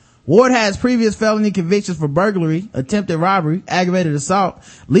off. Ward has previous felony convictions for burglary, attempted robbery, aggravated assault,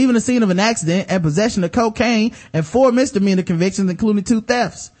 leaving the scene of an accident, and possession of cocaine, and 4 misdemeanor convictions, including 2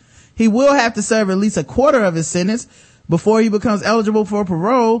 thefts. He will have to serve at least a quarter of his sentence, before he becomes eligible for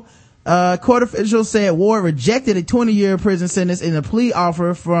parole. Court officials said Ward rejected a 20-year prison sentence in a plea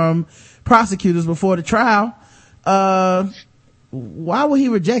offer from prosecutors before the trial. Why would he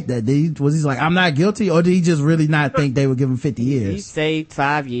reject that? Was he like, I'm not guilty, or did he just really not think they would give him 50 years? He saved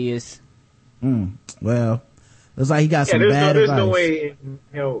 5 years. Well, looks like he got some bad advice. There's no way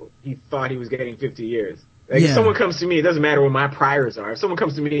he thought he was getting 50 years. Like, if someone comes to me, it doesn't matter what my priors are. If someone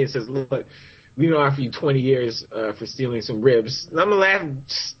comes to me and says, look, we gonna offer you 20 years for stealing some ribs, I'm gonna laugh.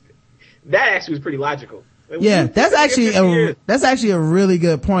 That actually was pretty logical. Like, yeah, that's actually a really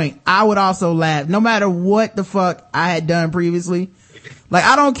good point. I would also laugh, no matter what the fuck I had done previously. Like,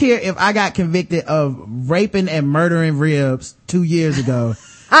 I don't care if I got convicted of raping and murdering ribs 2 years ago.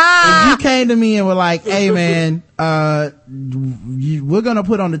 If you came to me and were like, hey man, we're gonna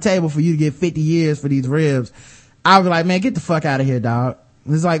put on the table for you to get 50 years for these ribs, I would be like, man, get the fuck out of here, dog.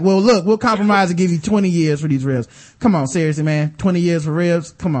 It's like, well, look, we'll compromise and give you 20 years for these ribs. Come on, seriously, man. 20 years for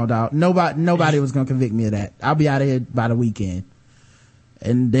ribs? Come on, dog. Nobody was gonna convict me of that. I'll be out of here by the weekend.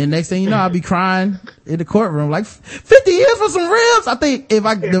 And then next thing you know, I'll be crying in the courtroom like, 50 years for some ribs? I think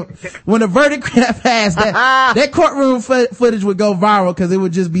when the verdict passed, that courtroom footage would go viral, cause it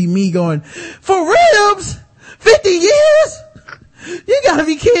would just be me going, for ribs? 50 years? You gotta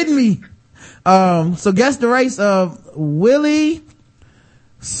be kidding me. So guess the race of Willie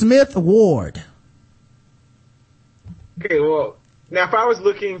Smith Ward. Okay, well, now if I was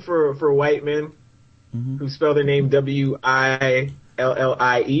looking for white men who spell their name Willie,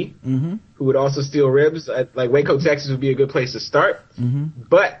 who would also steal ribs, like Waco, Texas would be a good place to start.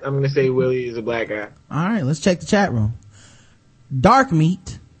 But I'm going to say Willie is a black guy. All right, let's check the chat room. Dark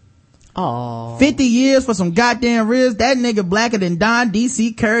Meat. Oh, 50 years for some goddamn ribs. That nigga blacker than Don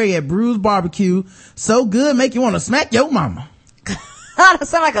D.C. Curry at Brews Barbecue. So good, make you want to smack your mama. That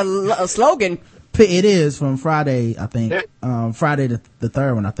sounds like a slogan. It is from Friday, I think. Friday the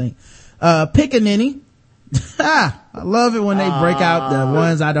third one, I think. Pickaninny. I love it when they break out the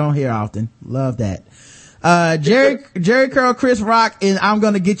ones I don't hear often. Love that. Jerry Curl, Chris Rock, and I'm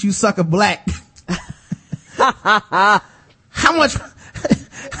gonna get you sucker black. How much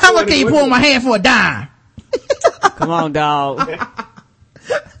can you pull my hand for a dime? Come on, dog.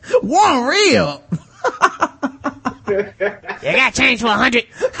 One rib. You got change for 100.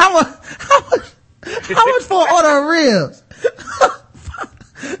 How much for an order of ribs?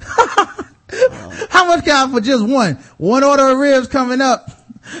 How much can I for just one? One order of ribs coming up?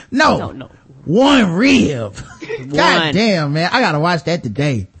 No. One rib. God damn, man. I gotta watch that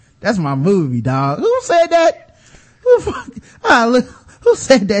today. That's my movie, dog. Who said that? Who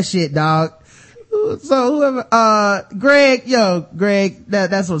said that shit, dog? So whoever, Greg,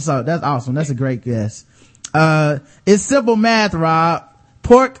 that's what's up. That's awesome. That's a great guess. It's simple math, Rob.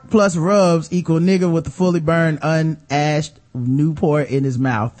 Pork plus rubs equal nigga with the fully burned, unashed Newport in his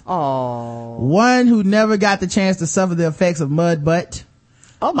mouth. Oh. One who never got the chance to suffer the effects of mud butt.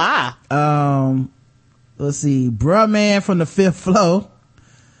 Oh my. Let's see. Bruh man from the fifth floor.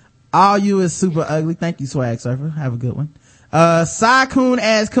 All you is super ugly. Thank you, Swag Surfer. Have a good one. Cy Coon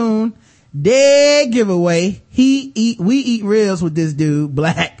as Coon. Dead giveaway. We eat ribs with this dude,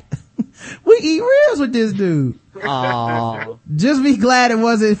 black. We eat ribs with this dude. Oh. Just be glad it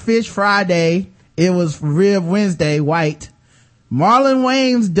wasn't Fish Friday. It was Rib Wednesday, white. Marlon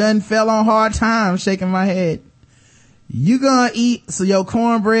Wayans done fell on hard times, shaking my head. You gonna eat your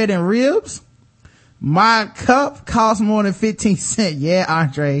cornbread and ribs? My cup costs more than 15 cents. Yeah,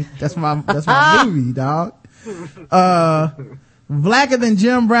 Andre. That's my movie, dog. Blacker than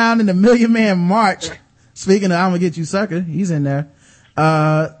Jim Brown in the Million Man March. Speaking of I'm gonna get you sucker, he's in there.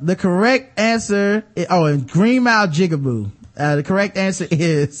 The correct answer and Green Mile Jigaboo. The correct answer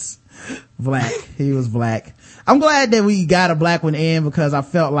is black. He was black. I'm glad that we got a black one in, because I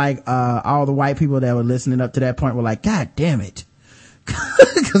felt like all the white people that were listening up to that point were like, God damn it.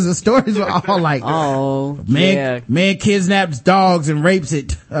 Because the stories were all like, man kidnaps dogs and rapes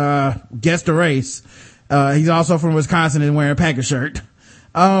it. Guess the race. He's also from Wisconsin and wearing a Packer shirt.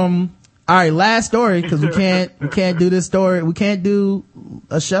 All right, last story, because we can't do this story. We can't do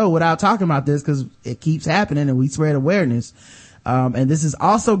a show without talking about this, because it keeps happening and we spread awareness. And this is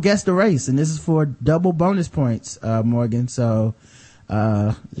also Guess the Race, and this is for double bonus points, Morgan. So,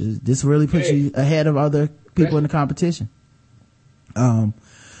 this really puts you ahead of other people in the competition.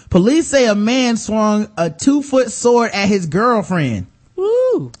 Police say a man swung a 2-foot sword at his girlfriend.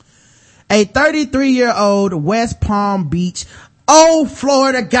 Woo! A 33-year-old West Palm Beach. Oh,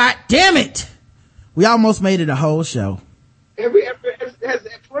 Florida, God damn it! We almost made it a whole show. Has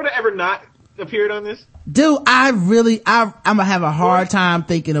Florida ever not appeared on this? Dude, I'm gonna have a hard time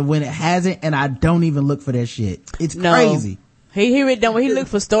thinking of when it hasn't, and I don't even look for that shit. It's crazy. He when he looked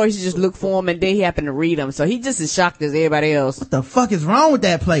for stories, he just looked for them, and then he happened to read them. So he just as shocked as everybody else. What the fuck is wrong with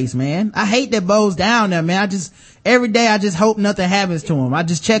that place, man? I hate that Bo's down there, man. Every day I just hope nothing happens to him. I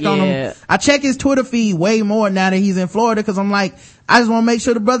just check on him. I check his Twitter feed way more now that he's in Florida, cause I'm like, I just want to make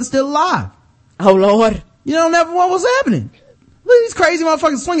sure the brother's still alive. Oh Lord. You don't never know what's happening. Look at these crazy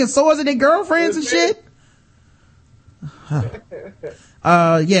motherfuckers swinging swords at their girlfriends and shit. Yes.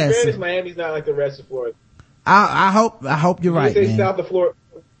 Fairness, Miami's not like the rest of Florida. I hope you're right, man. Man. South of Florida,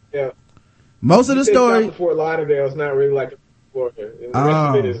 yeah. Most of the story. South of Fort Lauderdale is not really like Florida. The rest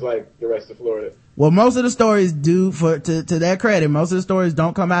of it is like the rest of Florida. Well, most of the stories do, to their credit, most of the stories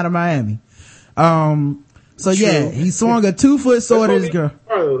don't come out of Miami. So True. Yeah, he swung a 2-foot sword at his girl.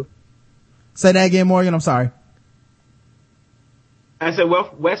 Say that again, Morgan. I'm sorry. I said,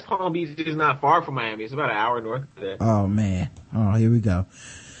 well, West Palm Beach is not far from Miami. It's about an hour north of there. Oh man. Oh, here we go.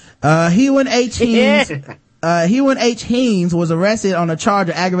 Hewan H. Haynes was arrested on a charge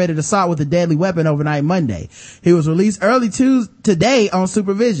of aggravated assault with a deadly weapon overnight Monday. He was released early today on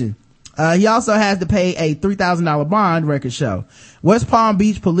supervision. He also has to pay a $3,000 bond, records show. West Palm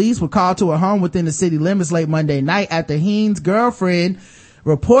Beach police were called to a home within the city limits late Monday night after Haynes' girlfriend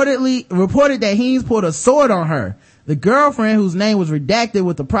reported that Haynes pulled a sword on her. The girlfriend, whose name was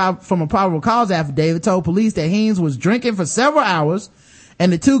redacted from a probable cause affidavit, told police that Haynes was drinking for several hours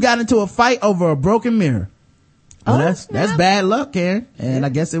and the two got into a fight over a broken mirror. Well, that's bad luck, Karen. And I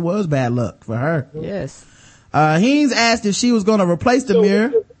guess it was bad luck for her. Yes. Haynes asked if she was going to replace the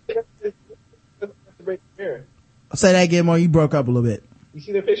mirror. Say that again, more. You broke up a little bit. You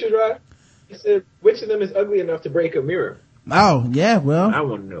see the pictures, Rod? He said, which of them is ugly enough to break a mirror? Oh, yeah, well. I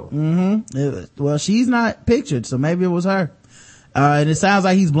want to know. Well, she's not pictured, so maybe it was her. And it sounds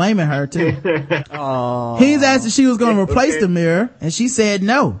like he's blaming her, too. Haynes asked if she was going to replace the mirror, and she said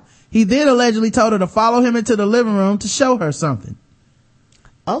no. He then allegedly told her to follow him into the living room to show her something.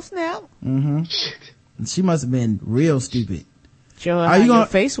 Oh, snap. She must have been real stupid. Show her how your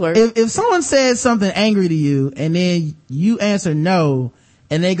face works. If someone says something angry to you, and then you answer no,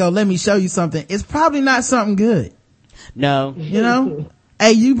 and they go, let me show you something, it's probably not something good. No. You know?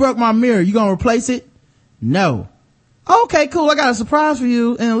 Hey, you broke my mirror. You gonna replace it? No. Okay, cool. I got a surprise for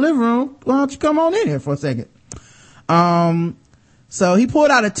you in the living room. Why don't you come on in here for a second? So he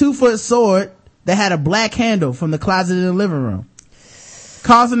pulled out a 2-foot sword that had a black handle from the closet in the living room,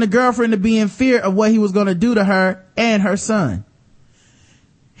 causing the girlfriend to be in fear of what he was going to do to her and her son.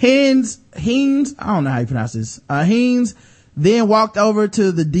 Haynes, I don't know how you pronounce this. Haynes then walked over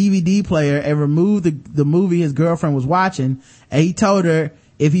to the DVD player and removed the movie his girlfriend was watching, and he told her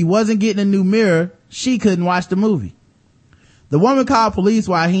if he wasn't getting a new mirror, she couldn't watch the movie. The woman called police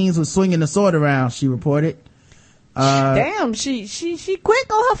while Haynes was swinging the sword around, she reported. Damn, she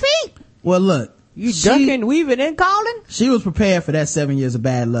quick on her feet. Well, look. You ducking, weaving, and calling? She was prepared for that 7 years of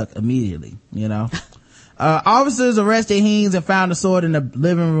bad luck immediately, you know. Officers arrested Haynes and found the sword in the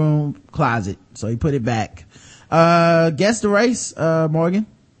living room closet, so he put it back. Guess the race, Morgan.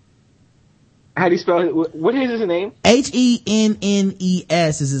 How do you spell it? What is his name? Hennes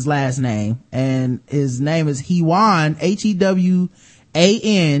is his last name, and his name is Hewan, Hewan.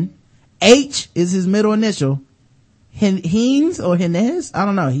 H is his middle initial. Haynes or Hennes? I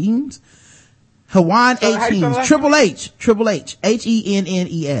don't know. Haynes? Hewan H. Haynes. Triple H.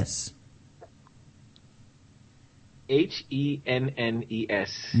 Hennes. Hennes.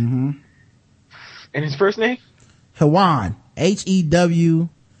 And his first name? Hewan. Hewan.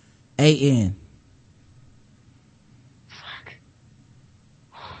 Fuck.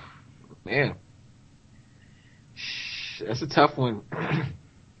 Man. That's a tough one.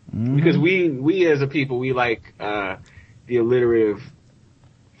 Because we as a people, we like the alliterative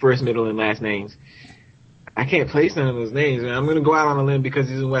first, middle, and last names. I can't place none of those names, and I'm going to go out on a limb because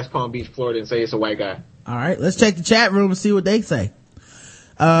he's in West Palm Beach, Florida, and say it's a white guy. All right, let's check the chat room and see what they say.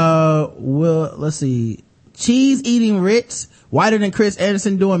 Let's see. Cheese eating Ritz, whiter than Chris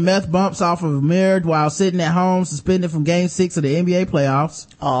Anderson doing meth bumps off of a mirror while sitting at home suspended from Game 6 of the NBA playoffs.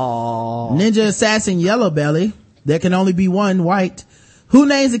 Oh. Ninja Assassin Yellow Belly, there can only be one white. Who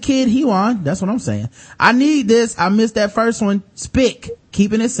names a kid Hewan? That's what I'm saying. I need this. I missed that first one. Spick.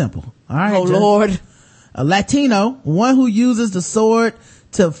 Keeping it simple. All right. Oh, Lord. A Latino, one who uses the sword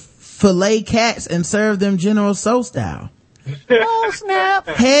to fillet cats and serve them General Tso style. Oh, snap.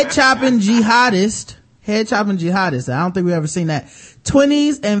 Head chopping jihadist. I don't think we've ever seen that.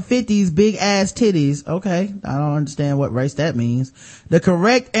 20s and 50s big ass titties. Okay. I don't understand what race that means. The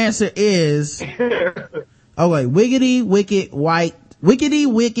correct answer is, wiggity, wicked, white,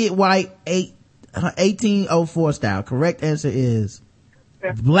 Wickedy Wicked White 1804 style. Correct answer is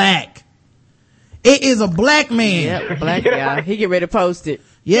black. It is a black man. Yep, black guy. He get ready to post it.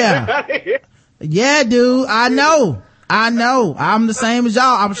 Yeah. Yeah, dude. I know. I'm the same as y'all.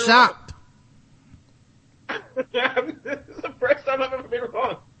 I'm shocked. This is the first time I've ever been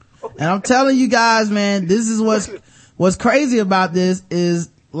wrong. And I'm telling you guys, man, this is what's crazy about this is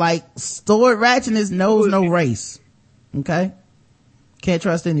like sword ratchetness knows no race. Okay? Can't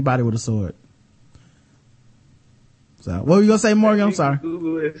trust anybody with a sword. So, what were you gonna say, Morgan? I'm sorry.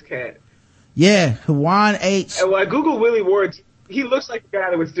 Google this cat. Yeah, Juan H. Well, I Google Willie Ward. He looks like the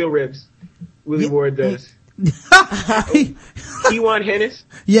guy that would steal ribs. Willie Ward does. Hewan Hennis?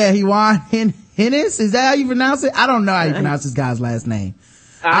 Yeah, Hewan Hennis? Is that how you pronounce it? I don't know how you pronounce this guy's last name.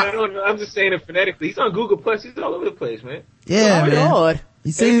 I don't know. I'm just saying it phonetically. He's on Google Plus. He's all over the place, man. Yeah, man. Lord.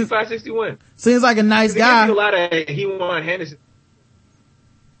 He seems 561. Seems like a nice guy. There can't be a lot of Hewan Hennis.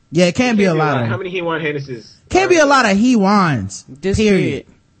 Yeah, it can't be a lot of. How many Hewan Hennis's? Can't be a lot of Hewans. Period.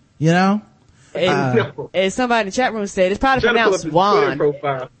 You know? And somebody in the chat room said it's probably pronounced Juan.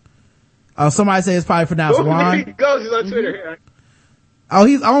 Oh, somebody said it's probably pronounced Juan. There he goes. He's on Twitter. Oh,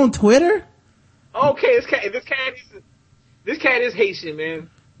 he's on Twitter? Okay, this cat is Haitian, man.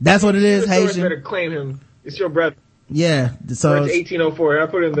 That's what it is, Haitian. Better claim him. It's your brother. Yeah. So it's 1804. I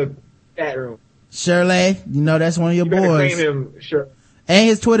put it in the chat room. Shirley, you know that's one of your boys. Claim him, sure. And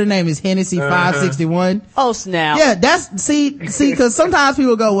his Twitter name is Hennessy 561. Oh snap! Yeah, that's see, because sometimes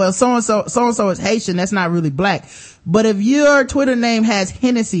people go, well, so and so is Haitian. That's not really black. But if your Twitter name has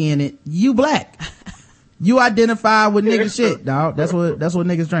Hennessy in it, you black. You identify with nigga shit, dog. That's what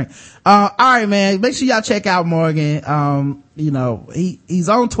niggas drink. All right, man. Make sure y'all check out Morgan. You know, he's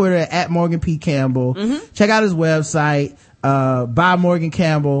on Twitter at Morgan P. Campbell. Mm-hmm. Check out his website,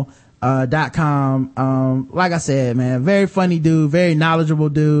 buymorgancampbell.com. Like I said, man, very funny dude, very knowledgeable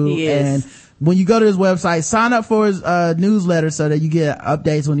dude. He is. And when you go to his website, sign up for his newsletter so that you get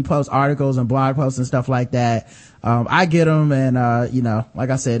updates when he posts articles and blog posts and stuff like that. I get them, and you know, like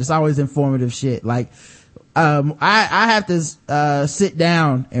I said, it's always informative shit. Like I have to sit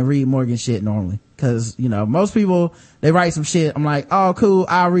down and read Morgan shit normally, because you know, most people, they write some shit, I'm like, oh cool,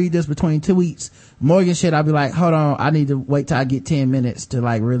 I'll read this between tweets. Morgan shit, I'll be like, hold on, I need to wait till I get 10 minutes to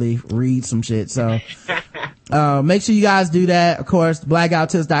like really read some shit. So make sure you guys do that. Of course,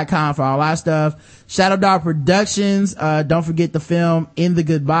 blackouttips.com for all our stuff. Shadow Dog Productions, don't forget the film In the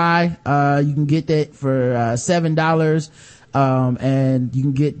Goodbye. You can get that for $7. And you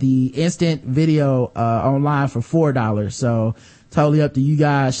can get the instant video online for $4. So totally up to you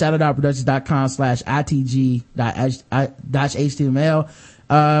guys.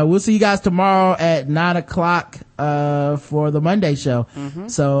 shadowdogproductions.com/itg-html. We'll see you guys tomorrow at 9:00 for the Monday show. Mm-hmm.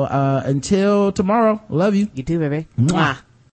 So until tomorrow, love you. You too, baby. Mwah.